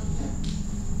before,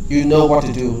 you know what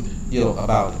to do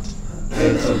about it.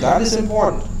 Okay? So that is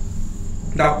important.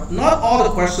 Now, not all the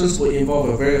questions will involve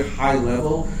a very high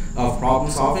level of problem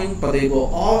solving, but they will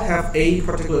all have a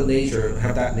particular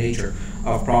nature,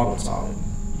 of problem solving.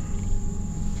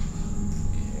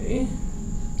 Okay.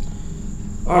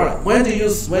 All right. When do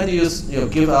you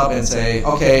give up and say,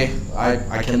 okay,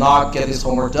 I cannot get this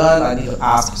homework done. I need to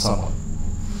ask someone.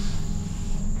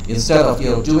 Instead of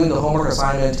doing the homework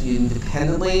assignment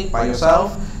independently by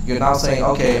yourself, you're now saying,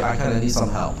 okay, I kind of need some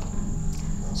help.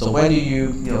 So when do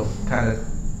you kind of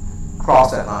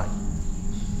cross that line?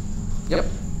 Yep.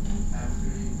 After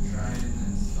you try it and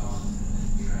then stop and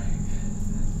then try again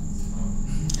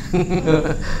and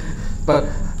then stop.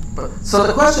 But so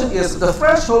the question is, the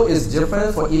threshold is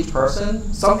different for each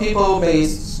person. Some people may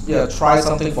try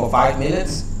something for 5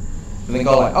 minutes and then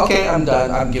go like, okay, I'm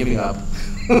done, I'm giving up.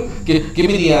 give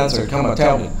me the answer, come on,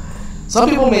 tell me. Some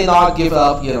people may not give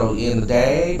up, in a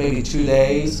day, maybe 2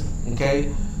 days,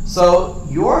 okay? So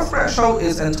your threshold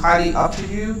is entirely up to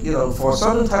you. For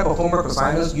certain type of homework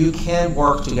assignments, you can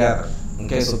work together.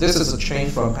 Okay, so this is a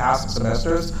change from past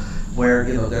semesters where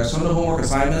there are some homework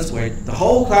assignments where the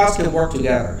whole class can work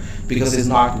together because it's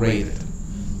not graded.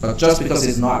 But just because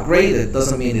it's not graded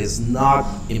doesn't mean it's not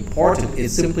important. It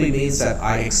simply means that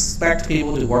I expect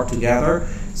people to work together,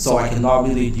 so I cannot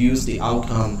really use the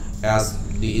outcome as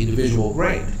the individual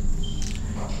grade.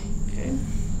 Okay.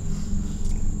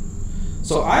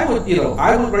 So I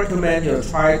would recommend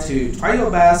try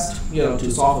your best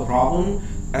to solve the problem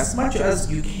as much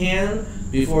as you can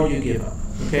before you give up.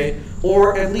 Okay,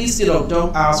 or at least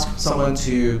don't ask someone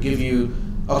to give you,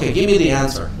 okay, give me the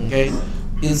answer. Okay,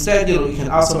 instead you can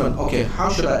ask someone, okay, how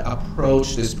should I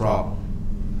approach this problem?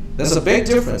 There's a big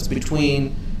difference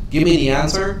between give me the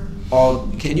answer or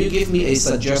can you give me a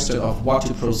suggestion of what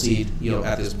to proceed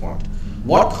at this point.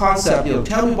 What concept,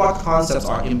 tell me what concepts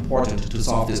are important to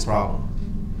solve this problem.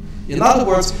 In other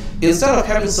words, instead of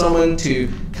having someone to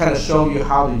kind of show you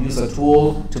how to use a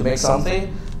tool to make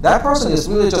something, that person is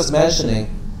really just mentioning,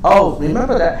 oh,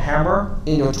 remember that hammer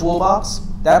in your toolbox?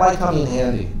 That might come in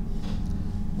handy.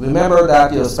 Remember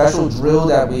that special drill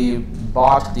that we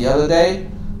bought the other day?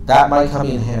 That might come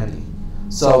in handy.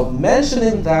 So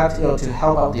mentioning that to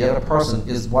help out the other person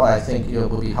is what I think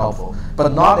will be helpful,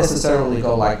 but not necessarily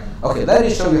go like, okay, let me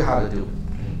show you how to do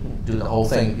the whole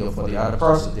thing for the other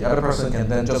person. The other person can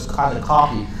then just kind of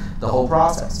copy the whole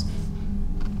process.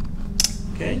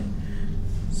 Okay,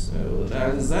 so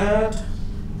that is that.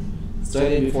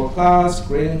 Studying before class,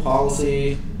 grading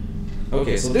policy.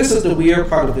 Okay, so this is the weird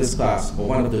part of this class, or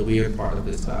one of the weird part of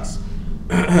this class.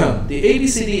 The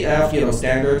ABCDF,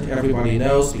 standard, everybody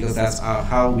knows because that's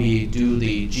how we do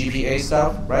the GPA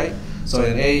stuff, right? So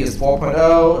an A is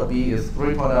 4.0, a B is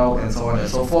 3.0, and so on and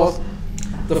so forth.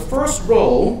 The first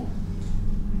row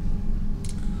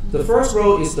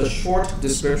is the short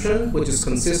description, which is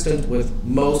consistent with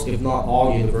most, if not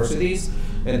all, universities.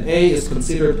 An A is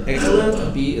considered excellent,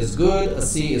 a B is good, a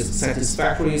C is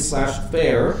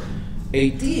satisfactory/fair. A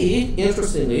D,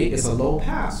 interestingly, is a low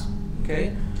pass,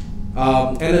 okay?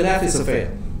 And an F is a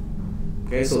fail.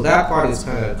 Okay, so that part is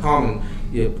kind of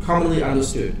commonly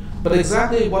understood. But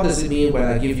exactly what does it mean when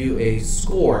I give you a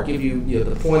score, give you,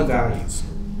 the point values?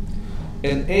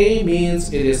 An A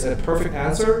means it is a perfect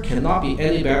answer, cannot be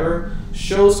any better,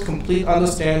 shows complete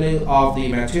understanding of the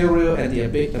material and the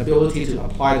ability to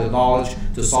apply the knowledge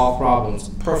to solve problems.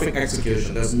 Perfect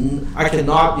execution. I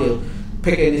cannot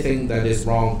pick anything that is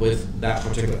wrong with that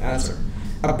particular answer.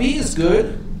 A B is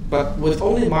good, but with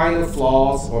only minor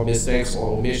flaws or mistakes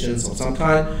or omissions of some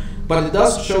kind. But it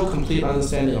does show complete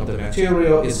understanding of the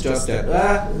material. It's just that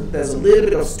there's a little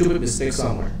bit of stupid mistake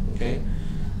somewhere. Okay.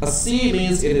 A C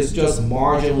means it is just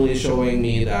marginally showing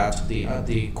me that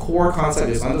the core concept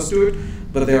is understood,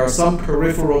 but there are some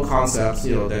peripheral concepts,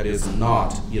 that is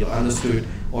not, understood,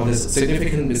 or there's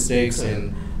significant mistakes,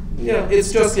 and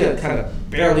it's just kind of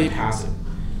barely passive.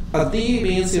 A D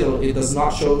means it does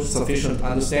not show sufficient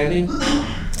understanding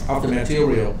of the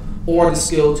material or the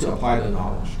skill to apply the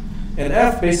knowledge. And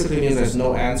F basically means there's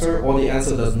no answer, or the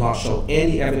answer does not show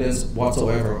any evidence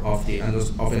whatsoever of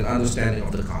an understanding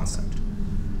of the concept.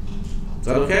 Is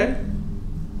that okay?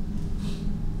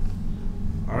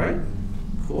 All right,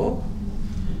 cool.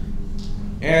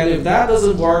 And if that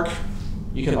doesn't work,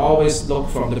 you can always look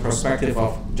from the perspective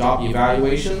of job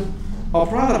evaluation or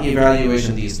product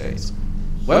evaluation these days.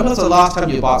 When was the last time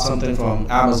you bought something from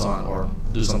Amazon or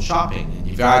do some shopping and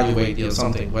evaluate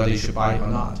something, whether you should buy it or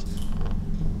not?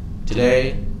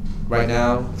 Today, right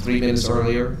now, 3 minutes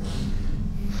earlier.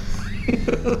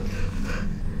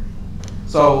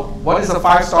 So what is a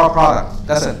 5-star product?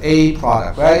 That's an A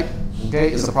product, right?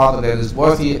 Okay, it's a product that is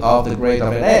worthy of the grade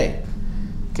of an A.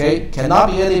 Okay, cannot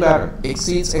be any better,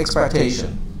 exceeds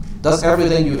expectation, does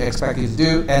everything you expect it to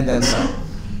do, and then some,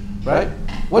 right?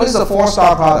 What is a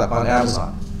 4-star product on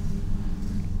Amazon?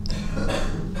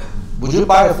 Would you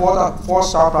buy a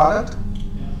 4-star product?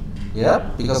 Yeah,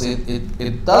 because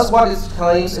it does what it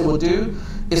claims it will do.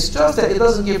 It's just that it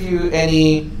doesn't give you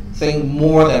anything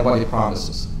more than what it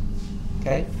promises.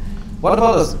 Okay? What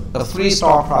about a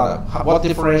 3-star product? What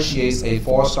differentiates a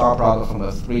 4-star product from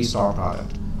a 3-star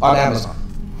product on Amazon?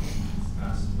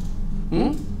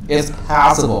 It's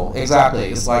passable, exactly.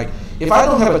 It's like, if I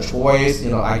don't have a choice,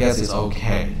 I guess it's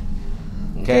okay.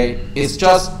 Okay? It's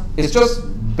just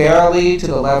barely to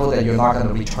the level that you're not going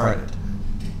to return it.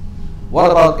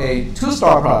 What about a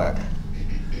 2-star product?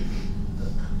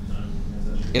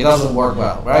 It doesn't work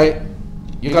well, right?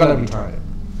 You're going to return it.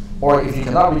 Or if you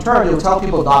cannot return, you'll tell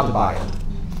people not to buy it.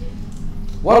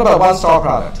 What about a 1-star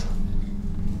product?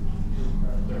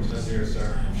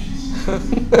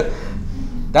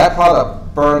 That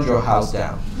product burned your house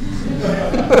down.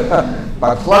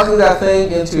 By plugging that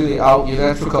thing into the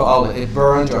electrical outlet, it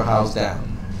burned your house down.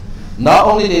 Not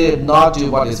only did it not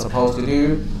do what it's supposed to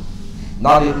do,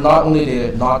 not only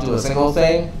did it not do a single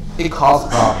thing, it caused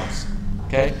problems.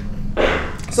 Okay?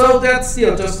 So that's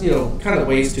just kind of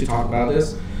ways to talk about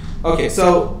this. Okay,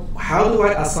 so how do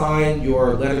I assign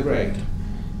your letter grade?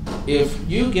 If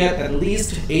you get at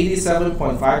least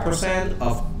 87.5%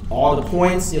 of all the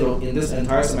points in this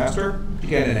entire semester, you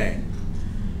get an A.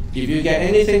 If you get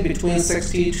anything between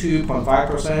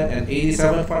 62.5% and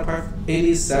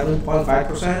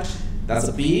 87.5%, that's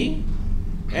a B.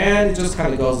 And it just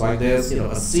kind of goes like this.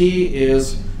 A C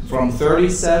is from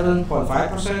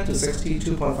 37.5% to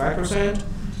 62.5%.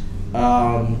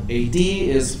 A D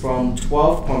is from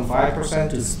 12.5%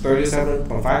 to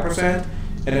 37.5%,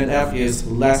 and an F is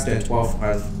less than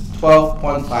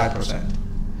 12.5%.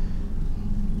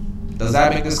 Does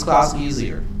that make this class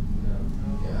easier?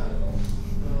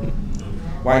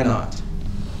 Why not?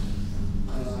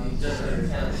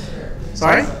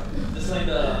 Sorry? Just like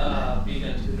the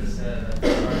vegan tutor said.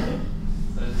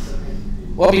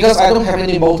 Well, because I don't have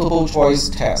any multiple choice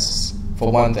tests, for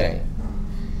one thing.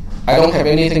 I don't have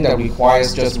anything that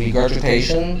requires just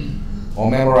regurgitation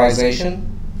or memorization.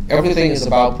 Everything is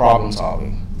about problem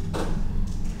solving.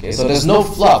 Okay, so there's no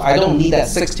fluff. I don't need that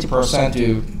 60%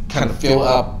 to kind of fill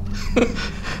up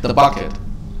the bucket.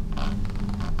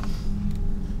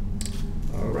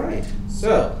 All right,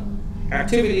 so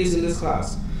activities in this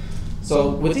class. So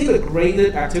within the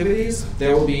graded activities,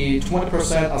 there will be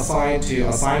 20% assigned to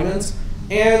assignments.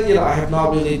 And I have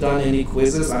not really done any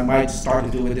quizzes. I might start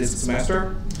to do it this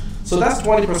semester. So that's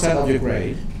 20% of your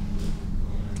grade.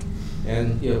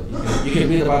 And you can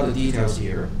read about the details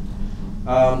here.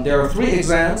 There are 3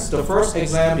 exams. The first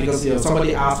exam, because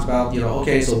somebody asked about,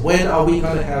 okay, so when are we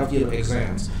going to have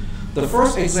exams? The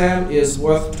first exam is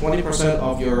worth 20%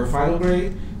 of your final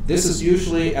grade. This is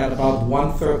usually at about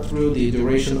 1/3 through the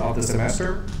duration of the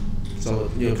semester. So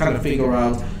you'll kind of figure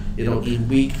out, in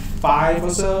week 5 or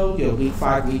so, week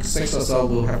 5, week 6 or so,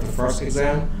 we'll have the first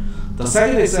exam. The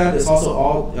second exam is also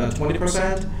all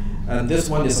 20%, and this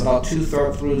one is about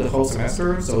 2/3 through the whole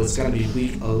semester, so it's going to be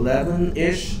week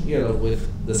 11-ish, with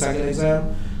the second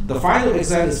exam. The final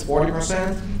exam is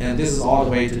 40%, and this is all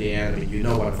the way to the end. I mean, you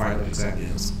know what the final exam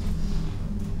is.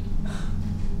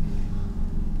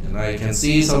 And I can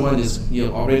see someone is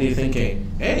already thinking,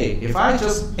 hey, if I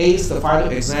just ace the final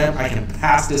exam, I can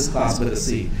pass this class with a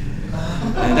C.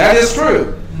 And that is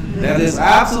true. That is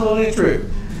absolutely true.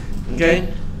 Okay?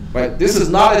 But this is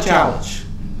not a challenge.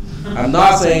 I'm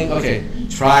not saying, okay,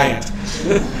 try it.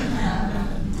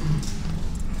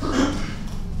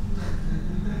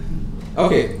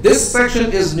 Okay, this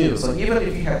section is new. So even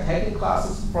if you have taken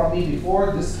classes from me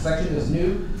before, this section is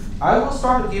new. I will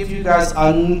start to give you guys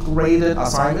ungraded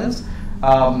assignments.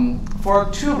 For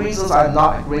 2 reasons, I'm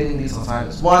not grading these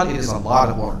assignments. 1, it is a lot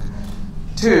of work.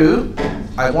 2,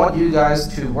 I want you guys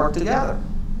to work together.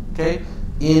 Okay?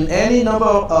 In any number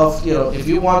of, if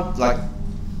you want like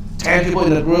 10 people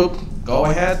in a group, go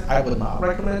ahead. I would not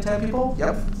recommend 10 people.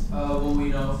 Yep. Will we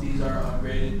know if these are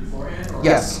ungraded beforehand? Or?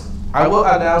 Yes. I will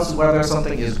announce whether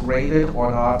something is graded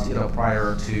or not,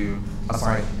 prior to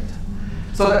assigning it.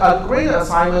 So the ungraded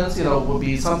assignments, will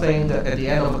be something that at the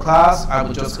end of the class, I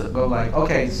would just go like,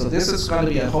 okay, so this is going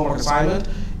to be a homework assignment.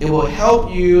 It will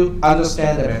help you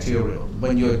understand the material.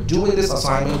 When you're doing this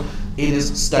assignment, it is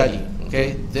study,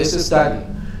 okay? This is study,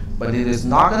 but it is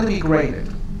not going to be graded.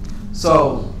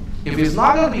 So if it's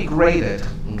not going to be graded,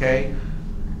 okay,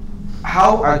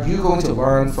 how are you going to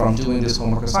learn from doing this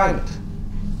homework assignment?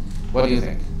 What do you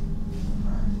think?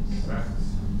 Practice.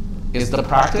 It's the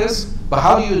practice, but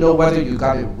how do you know whether you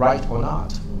got it right or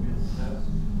not?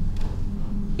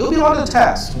 You'll be on the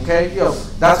test, okay?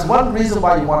 That's one reason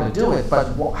why you want to do it,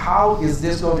 but how is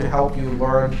this going to help you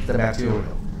learn the material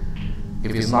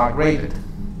if it's not graded?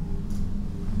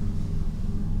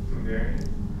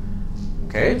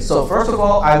 Okay, so first of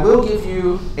all, I will give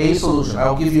you a solution. I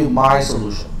will give you my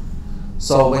solution.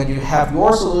 So when you have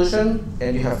your solution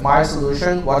and you have my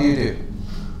solution, what do?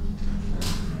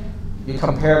 You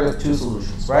compare the 2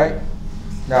 solutions, right?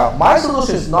 Now, my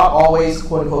solution is not always,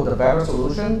 quote unquote, the better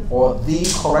solution or the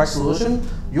correct solution.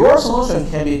 Your solution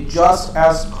can be just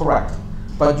as correct,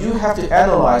 but you have to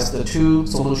analyze the 2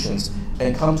 solutions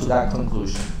and come to that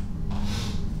conclusion.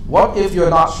 What if you're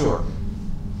not sure?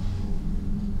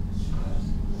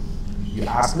 You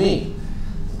ask me,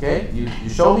 okay? You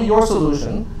show me your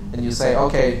solution, and you say,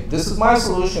 okay, this is my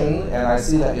solution, and I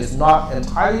see that it's not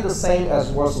entirely the same as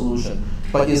your solution,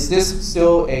 but is this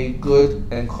still a good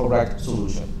and correct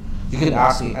solution? You can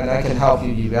ask me, and I can help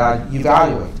you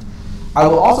evaluate. I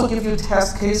will also give you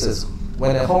test cases.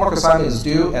 When a homework assignment is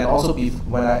due, and also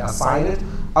when I assign it,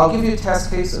 I'll give you test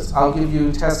cases. I'll give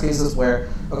you test cases where,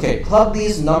 okay, plug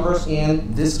these numbers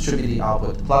in, this should be the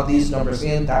output. Plug these numbers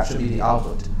in, that should be the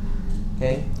output.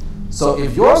 Okay? So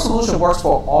if your solution works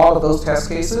for all of those test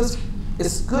cases,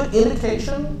 it's good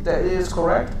indication that it is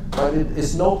correct, but it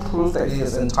is no proof that it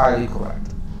is entirely correct.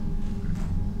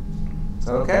 Is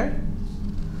that okay?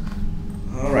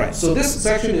 All right, so this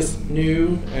section is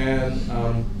new, and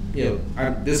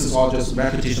this is all just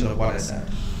repetition of what I said.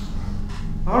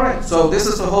 All right, so this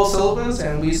is the whole syllabus,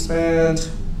 and we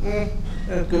spent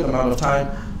a good amount of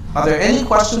time. Are there any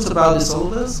questions about the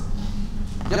syllabus?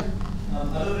 Yep.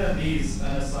 Other than these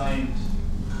unassigned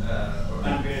or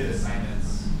ungraded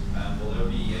assignments, will there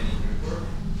be any group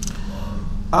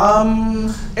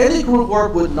work? Any group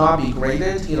work would not be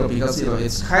graded, because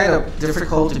it's kind of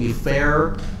difficult to be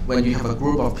fair when you have a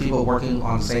group of people working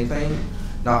on the same thing.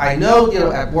 Now I know,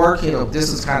 at work, this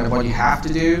is kind of what you have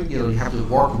to do. You have to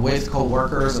work with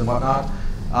coworkers and whatnot.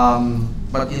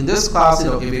 But in this class,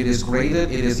 if it is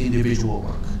graded, it is individual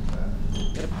work.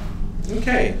 Yep.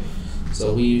 Okay.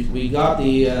 So we got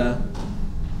the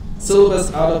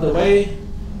syllabus out of the way,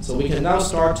 so we can now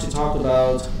start to talk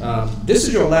about, this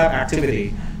is your lab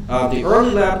activity. The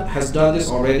early lab has done this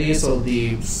already, so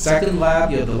the second lab,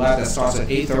 the lab that starts at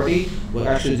 8:30, will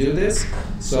actually do this.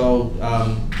 So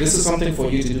this is something for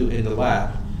you to do in the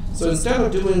lab. So instead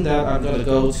of doing that, I'm going to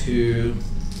go to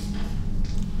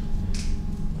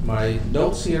my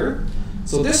notes here.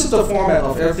 So this is the format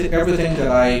of everything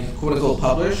that I quote unquote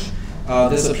publish.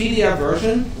 There's a PDF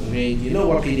version. I mean, you know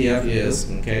what PDF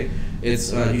is, okay?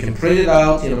 It's you can print it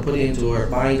out, put it into a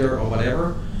binder or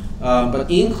whatever. But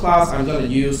in class, I'm going to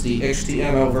use the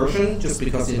HTML version just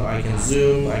because I can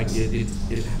zoom.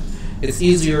 It's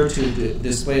easier to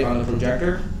display on the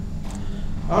projector.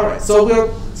 All right. So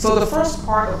the first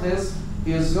part of this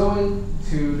is going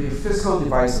to the physical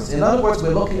devices. In other words,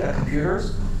 we're looking at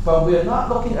computers, but we're not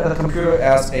looking at a computer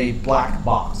as a black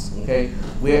box. Okay,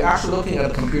 we're actually looking at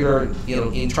a computer,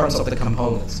 in terms of the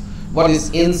components. What is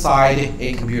inside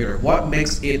a computer? What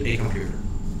makes it a computer?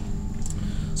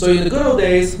 So in the good old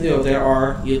days, there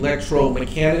are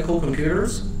electromechanical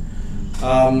computers.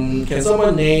 Can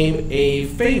someone name a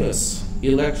famous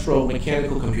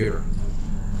electromechanical computer?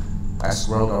 I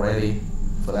scrolled already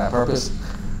for that purpose.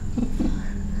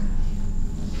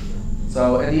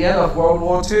 So at the end of World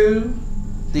War II,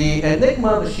 the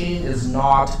Enigma machine is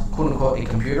not, quote unquote, a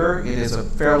computer. It is a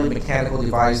fairly mechanical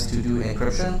device to do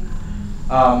encryption.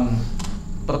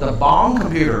 But the bomb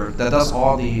computer that does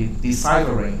all the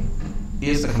deciphering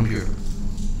is the computer.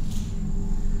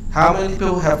 How many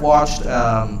people have watched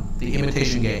The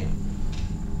Imitation Game?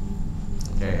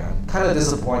 Okay, I'm kind of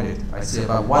disappointed. I see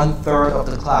about 1/3 of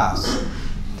the class.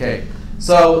 Okay,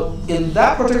 so in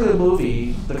that particular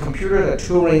movie, the computer that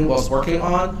Turing was working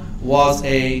on was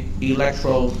a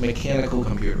electromechanical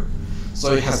computer.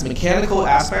 So it has mechanical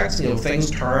aspects, things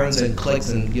turns and clicks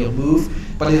and move,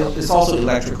 but it's also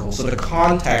electrical. So the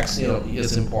context,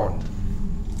 is important.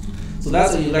 So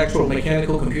that's an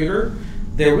electromechanical computer.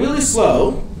 They're really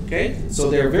slow. Okay, so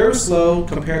they're very slow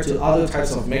compared to other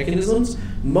types of mechanisms,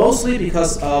 mostly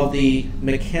because of the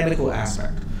mechanical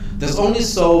aspect. There's only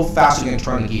so fast you can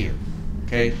turn a gear,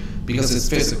 okay, because it's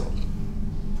physical.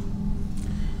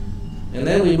 And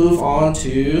then we move on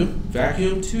to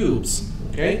vacuum tubes.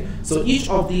 Okay, so each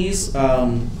of these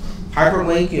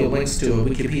hyperlink links to a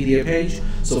Wikipedia page.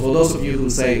 So for those of you who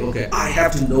say, okay, I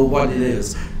have to know what it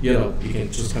is, you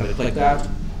can just kind of click that.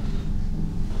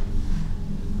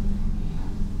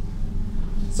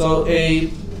 So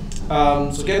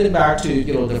so getting back to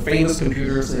the famous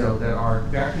computers that are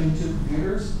vacuum tube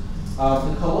computers,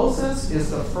 the Colossus is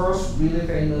the first really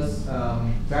famous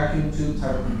vacuum tube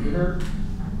type of computer,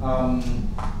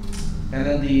 and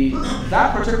then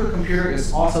that particular computer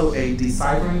is also a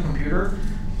deciphering computer,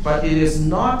 but it is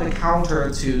not the counter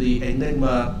to the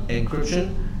Enigma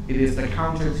encryption. It is the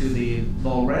counter to the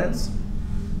Lorentz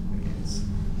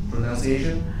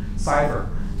pronunciation cipher.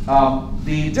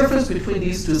 The difference between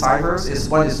these two ciphers is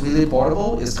one is really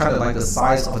portable, it's kind of like the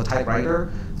size of a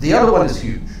typewriter. The other one is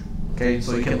huge. Okay,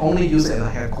 so you can only use it at the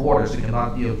headquarters, you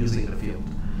cannot use it in the field.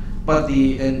 But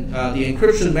the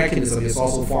encryption mechanism is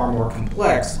also far more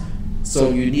complex, so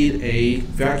you need a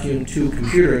vacuum tube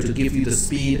computer to give you the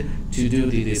speed to do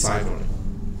the deciphering.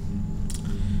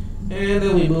 And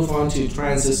then we move on to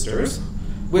transistors.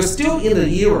 We're still in the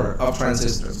era of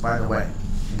transistors, by the way.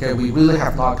 Okay, we really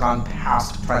have not gone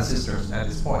past transistors at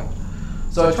this point.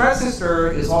 So a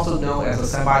transistor is also known as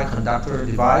a semiconductor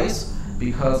device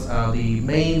because the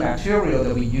main material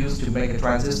that we use to make a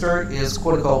transistor is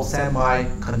quote-unquote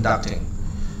semiconducting.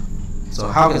 So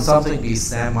how can something be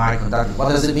semiconducting? What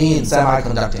does it mean,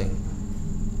 semiconducting?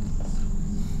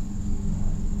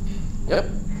 Yep.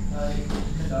 You can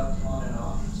conduct on and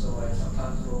off, so like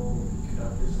sometimes it'll be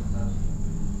conductors, sometimes.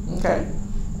 Okay,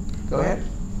 go ahead.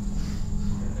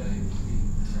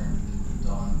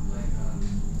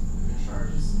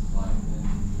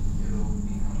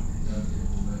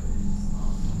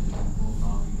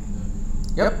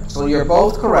 Yep, so you're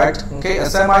both correct. Okay, a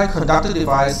semiconductor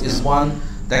device is one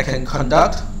that can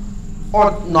conduct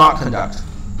or not conduct.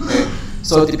 Okay,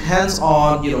 so it depends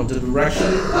on the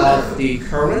direction of the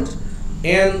current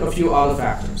and a few other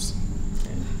factors.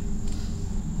 Okay.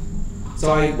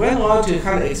 So I went on to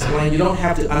kind of explain. You don't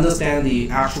have to understand the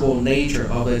actual nature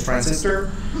of a transistor,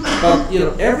 but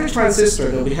every transistor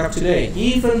that we have today,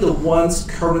 even the ones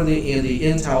currently in the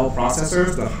Intel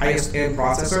processors, the highest end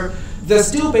processor, they're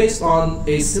still based on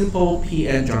a simple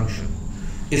PN junction.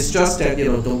 It's just that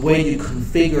the way you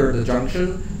configure the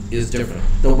junction is different.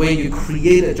 The way you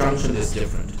create a junction is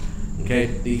different. Okay,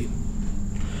 the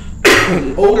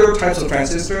older types of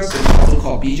transistors is also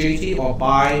called BJT or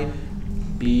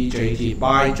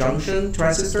bi-junction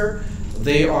transistor.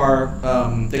 They are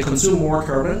they consume more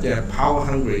current. They're power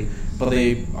hungry, but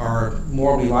they are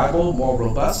more reliable, more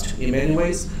robust in many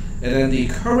ways. And then the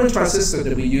current transistors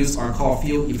that we use are called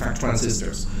field effect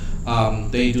transistors.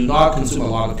 They do not consume a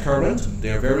lot of current.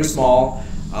 They're very small.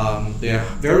 They're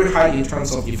very high in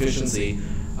terms of efficiency,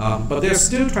 but they're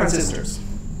still transistors.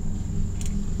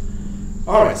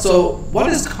 All right, so what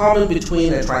is common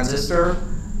between a transistor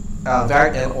and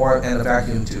a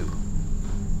vacuum tube?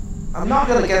 I'm not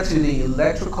going to get to the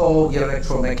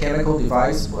electromechanical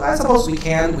device. Well, I suppose we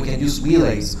can use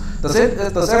relays. Does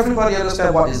everybody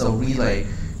understand what is a relay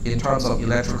in terms of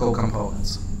electrical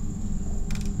components?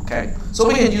 Okay, so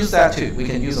we can use that too. We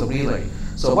can use a relay.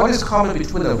 So what is common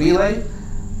between a relay,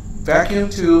 vacuum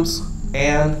tubes,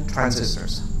 and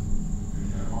transistors.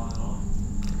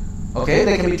 Okay,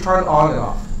 they can be turned on and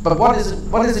off. But what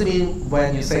does it mean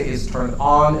when you say it's turned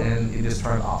on and it is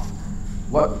turned off?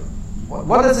 What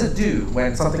does it do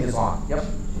when something is on? Yep.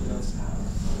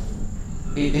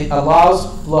 It allows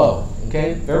flow.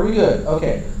 Okay, very good.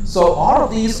 Okay, so all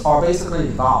of these are basically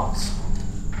valves.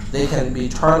 They can be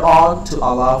turned on to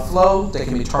allow flow. They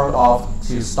can be turned off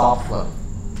to stop flow.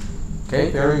 Okay,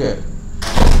 very good.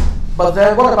 But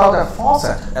then what about that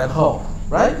faucet at home,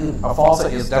 right? A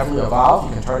faucet is definitely a valve.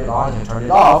 You can turn it on, you can turn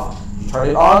it off. You turn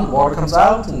it on, water comes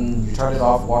out, and you turn it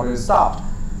off, water is stopped.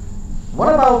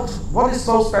 What is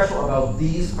so special about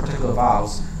these particular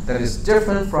valves that is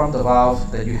different from the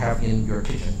valve that you have in your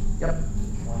kitchen? Yep.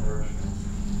 One direction.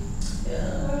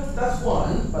 Yeah, that's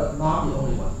one, but not the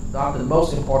only one. Not the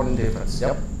most important difference.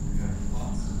 Yep.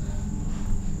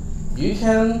 You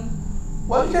can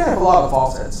have a lot of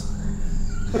faucets.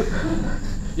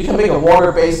 You can make a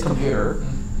water-based computer.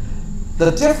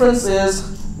 The difference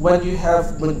is when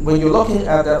you're looking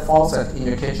at that faucet in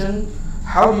your kitchen,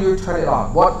 how do you turn it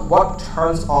on? What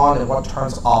turns on and what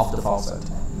turns off the faucet?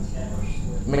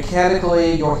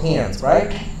 Mechanically, your hands,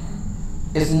 right?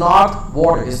 It's not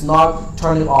water. It's not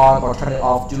turning on or turning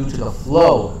off due to the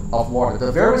flow of water.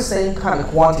 The very same kind of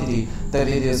quantity that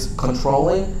it is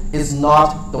controlling is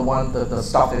not the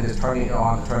stuff that is turning it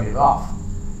on and turning it off.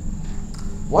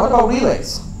 What about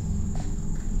relays?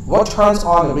 What turns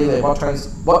on a relay?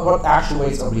 What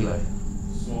actuates a relay?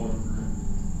 Smaller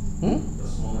current. A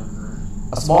smaller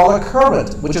current. A smaller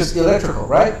current, which is electrical,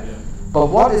 right? Yeah. But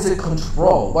what is it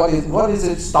control? What is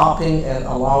it stopping and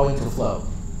allowing to flow?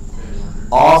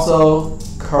 Also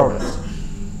current.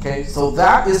 Okay, so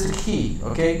that is the key.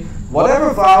 Okay,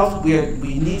 whatever valve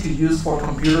we need to use for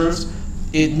computers,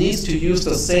 it needs to use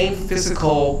the same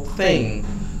physical thing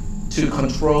to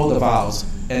control the valves,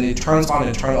 and it turns on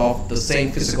and turns off the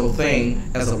same physical thing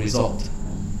as a result.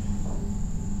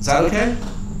 Is that okay?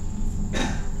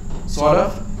 Sort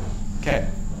of? Okay.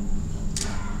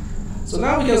 So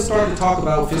now we can start to talk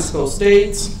about physical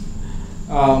states.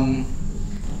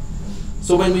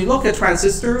 So when we look at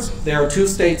transistors, there are two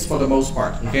states for the most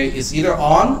part. Okay, it's either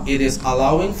on, it is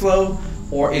allowing flow,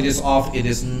 or it is off, it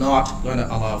is not going to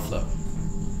allow flow.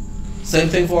 Same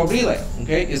thing for a relay.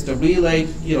 Okay, is the relay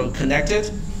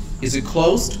connected? Is it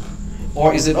closed,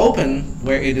 or is it open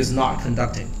where it is not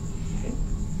conducting? Okay.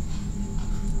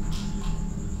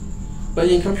 But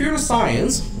in computer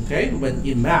science, okay, when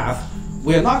in math,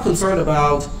 we're not concerned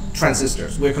about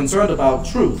transistors. We're concerned about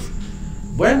truth.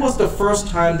 When was the first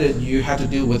time that you had to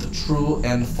deal with true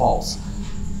and false?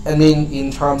 I mean, in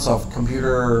terms of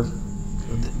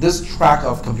this track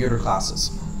of computer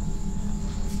classes.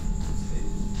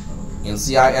 In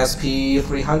cisp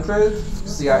 300,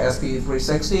 cisp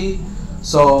 360.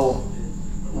 So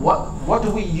what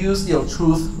do we use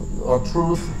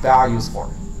truth values for?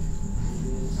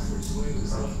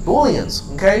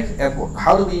 Booleans, okay? And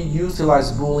how do we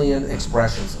utilize Boolean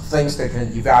expressions, things that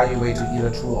can evaluate to either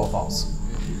true or false?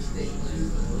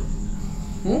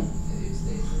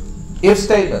 If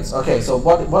statements. Okay, so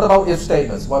what about if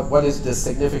statements? What is the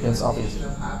significance of it?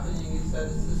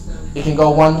 It can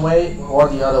go one way or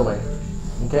the other way.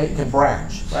 Okay, it can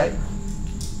branch, right?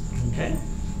 Okay.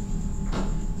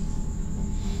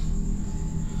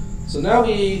 So now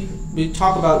we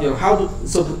talk about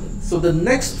so the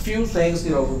next few things,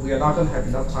 we are not going to have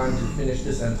enough time to finish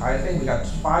this entire thing. We got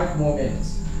 5 more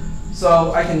minutes.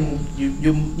 So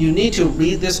you need to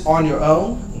read this on your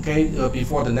own, okay,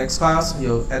 before the next class.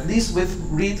 At least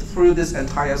read through this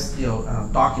entire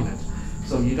document.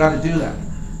 So you got to do that.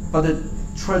 But the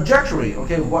trajectory,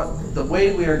 okay, the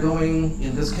way we are going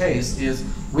in this case is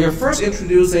we are first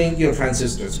introducing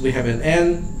transistors. We have an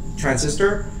N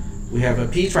transistor. We have a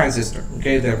P transistor.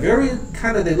 Okay, they're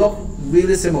they look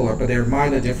really similar, but there are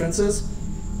minor differences.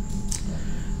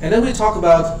 And then we talk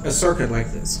about a circuit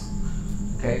like this.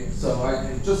 Okay, so I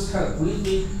can just kind of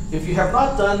briefly, if you have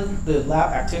not done the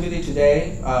lab activity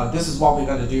today, this is what we're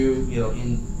going to do,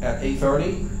 at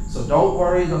 8:30. So don't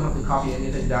worry, you don't have to copy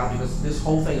anything down because this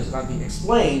whole thing is going to be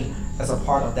explained as a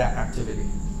part of that activity.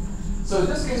 So in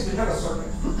this case, we have a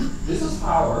circuit. This is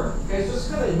power. Okay, so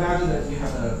just kind of imagine that you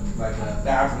have a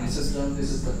battery system.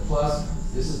 This is the plus,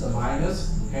 this is the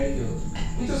minus. Okay,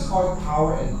 we just call it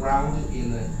power and ground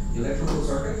in the electrical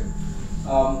circuit.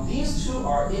 These two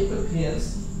are input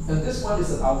pins, and this one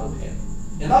is an output pin.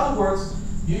 In other words,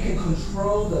 you can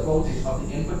control the voltage of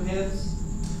the input pins,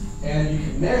 and you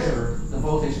can measure the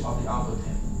voltage of the output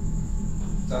pin.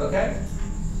 Is that okay?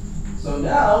 So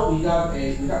now we got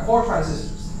 4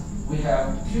 transistors. We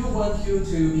have Q1,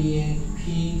 Q2 being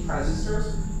P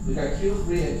transistors. We got Q3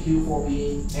 and Q4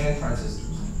 being AND transistors.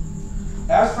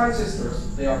 As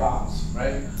transistors, they are valves,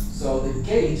 right? So the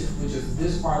gate, which is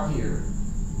this part here,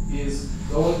 is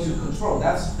going to control.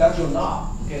 That's your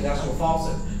knob, okay? That's your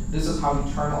faucet. This is how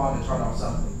you turn on and turn off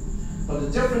something. But the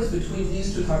difference between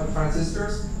these two types of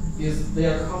transistors is they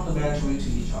are complementary to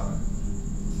each other.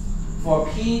 For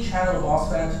a P-channel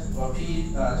MOSFET or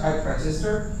P-type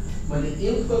transistor, when the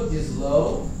input is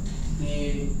low,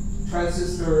 the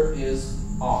transistor is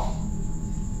on.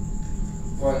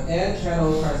 For an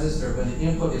N-channel transistor, when the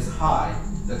input is high,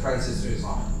 the transistor is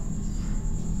on.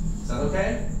 Is that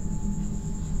okay?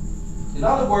 In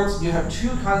other words, you have two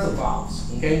kinds of valves,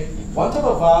 okay? One type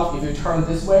of valve, if you turn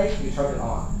this way, you turn it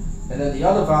on. And then the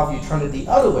other valve, you turn it the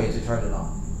other way to turn it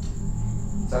on.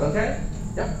 Is that okay?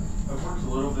 Yep. I've worked a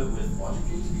little bit with logic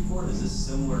gates before. Is this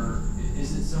similar?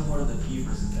 Is it similar to the P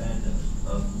versus N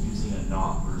of using a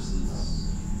NOT versus?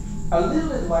 A little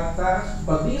bit like that,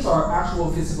 but these are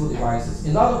actual physical devices.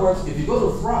 In other words, if you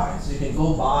go to Fry's, you can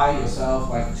go buy yourself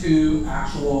like two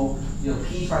actual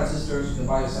P transistors. You can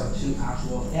buy yourself two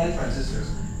actual N transistors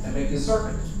and make this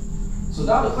circuit. So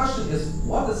now the question is,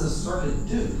 what does this circuit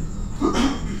do?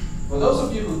 For those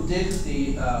of you who did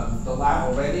the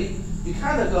lab already, you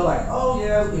kind of go like, oh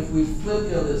yeah, if we flip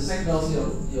the signals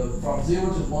from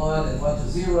 0 to 1 and 1 to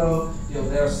 0,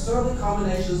 there are certain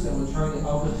combinations that will turn the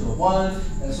output to a 1,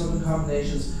 and certain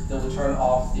combinations that will turn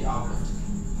off the output.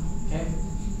 Okay?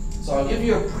 So I'll give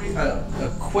you a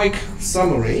quick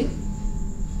summary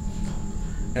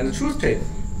and the truth table.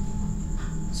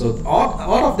 So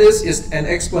all of this is an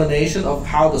explanation of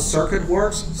how the circuit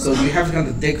works. So you have to kind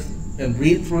of dig and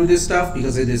read through this stuff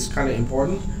because it is kind of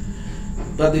important.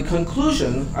 But the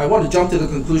conclusion, I want to jump to the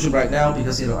conclusion right now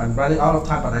because I'm running out of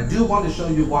time, but I do want to show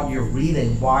you what you're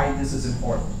reading, why this is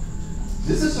important.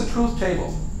 This is the truth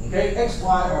table. Okay, X,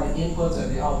 Y are the inputs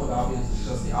and the output obviously is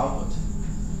just the output.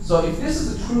 So if this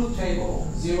is a truth table,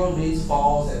 0 means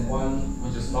false and 1,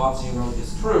 which is not 0,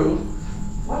 is true,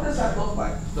 what does that look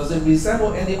like? Does it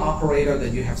resemble any operator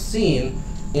that you have seen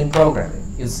in programming,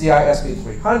 in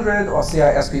cisp310 or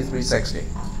cisp360?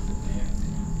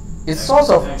 It's sort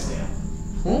of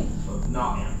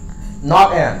Not AND.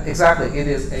 Not AND, exactly. It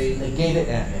is a negated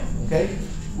AND, okay?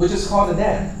 Which is called an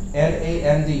AND,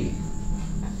 N-A-N-D.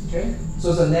 Okay?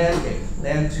 So it's a NAND gate,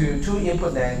 two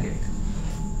input NAND gate.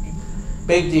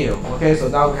 Big deal, okay? So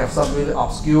now we have some really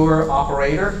obscure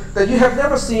operator that you have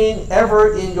never seen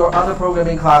ever in your other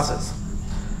programming classes.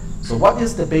 So what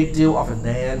is the big deal of a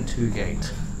NAND 2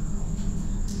 gate?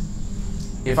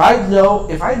 If I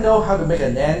know how to make a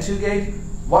NAND 2 gate,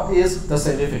 what is the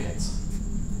significance?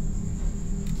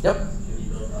 Yep. Can you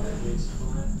build other gates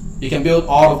for it? You can build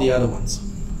all of the other ones.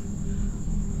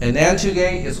 A NAND 2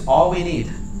 gate is all we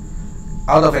need.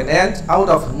 Out of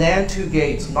NAND 2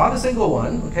 gates, not a single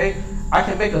one, okay, I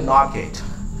can make a NOT gate.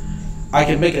 I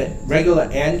can make a regular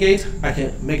AND gate. I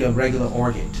can make a regular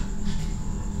OR gate.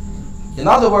 In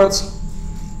other words,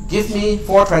 give me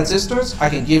 4 transistors, I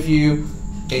can give you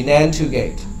a NAND 2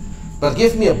 gate. But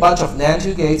give me a bunch of NAND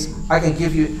 2 gates, I can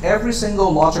give you every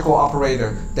single logical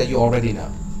operator that you already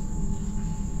know.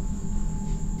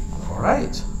 All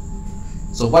right.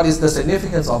 So what is the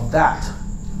significance of that?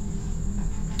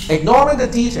 Ignoring the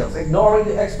details, ignoring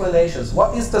the explanations,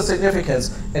 what is the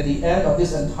significance at the end of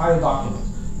this entire document?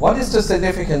 What is the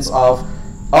significance of,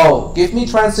 oh, give me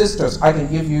transistors, I can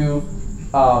give you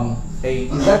an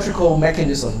electrical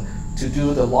mechanism to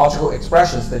do the logical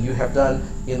expressions that you have done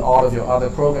in all of your other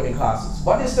programming classes.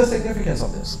 What is the significance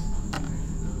of this?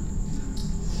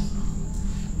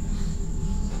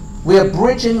 We are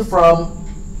bridging from,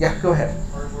 yeah, go ahead.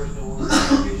 Hardware is no longer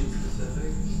application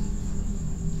specific.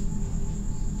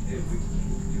 If we can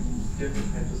do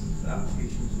different types of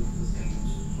applications with the same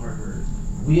hardware.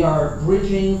 We are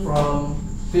bridging from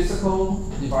physical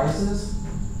devices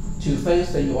to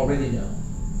things that you already know,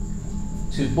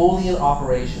 to Boolean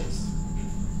operations.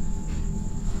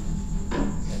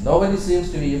 And nobody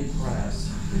seems to be impressed.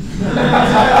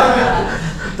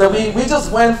 That we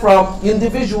just went from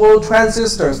individual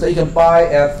transistors that you can buy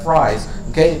at Fry's,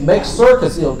 okay, make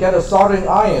circuits, get a soldering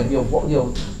iron,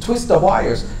 twist the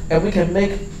wires, and we can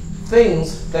make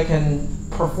things that can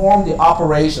perform the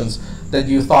operations that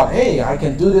you thought, hey, I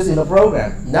can do this in a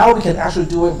program. Now we can actually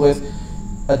do it with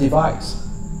a device.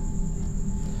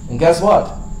 And guess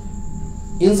what?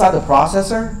 Inside the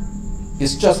processor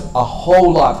is just a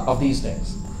whole lot of these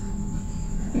things.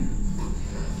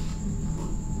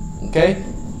 Okay?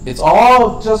 It's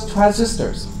all just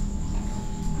transistors.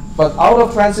 But out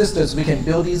of transistors, we can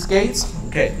build these gates.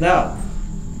 Okay, now,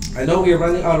 I know we are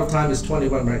running out of time, it's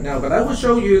 21 right now, but I will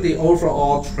show you the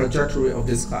overall trajectory of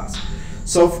this class.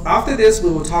 So after this, we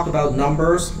will talk about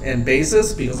numbers and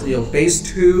bases, because base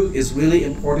 2 is really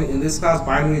important in this class,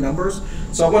 binary numbers.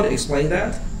 So I want to explain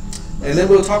that. And then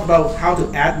we'll talk about how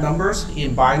to add numbers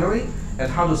in binary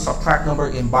and how to subtract number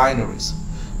in binaries.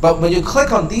 But when you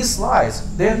click on these slides,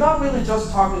 they're not really just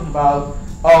talking about,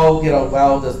 well,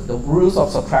 the rules of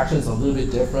subtraction is a little bit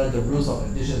different, the rules of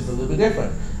addition is a little bit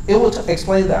different. It will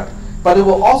explain that. But it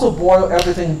will also boil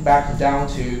everything back down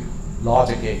to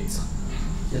logic gates.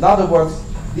 In other words,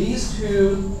 these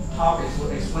two topics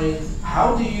will explain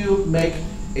how do you make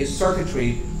a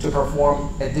circuitry to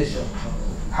perform addition.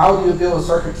 How do you build a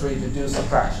circuitry to do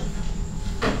subtraction?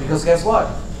 Because guess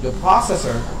what? Your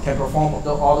processor can perform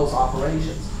all those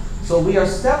operations. So we are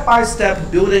step by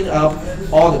step building up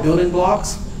all the building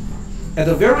blocks. At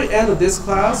the very end of this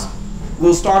class,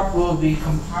 we'll be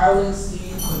compiling C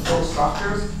control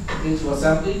structures into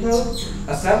assembly code.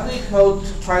 Assembly code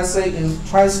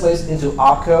translates into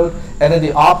opcode, and then the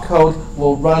opcode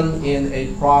will run in a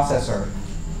processor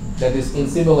that is in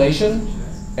simulation.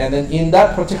 And then in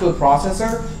that particular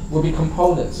processor will be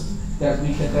components that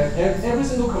every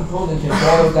single component can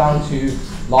boil down to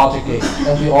logic gates.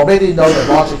 And we already know that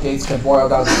logic gates can boil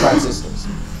down to transistors.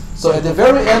 So at the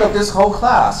very end of this whole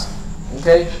class,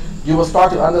 okay, you will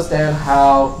start to understand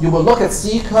how you will look at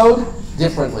C code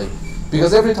differently.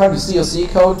 Because every time you see a C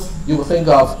code, you will think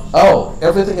of, oh,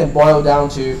 everything can boil down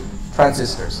to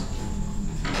transistors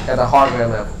at the hardware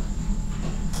level.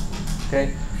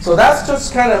 Okay? So that's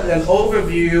just kind of an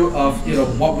overview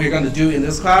of what we're going to do in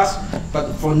this class.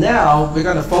 But for now, we're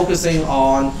going to focusing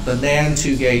on the NAND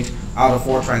 2 gate out of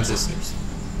 4 transistors.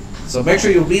 So make sure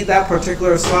you read that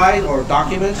particular slide or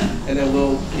document, and then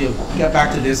we'll get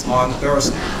back to this on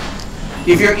Thursday.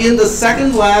 If you're in the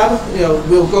second lab,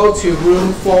 we'll go to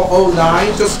room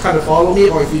 409. Just kind of follow me,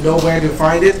 or if you know where to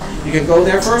find it, you can go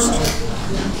there first.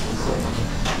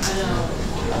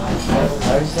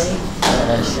 Thursday,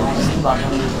 should we just keep on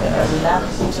coming to the early lab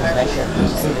to make sure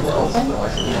it's open, or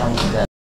should we want to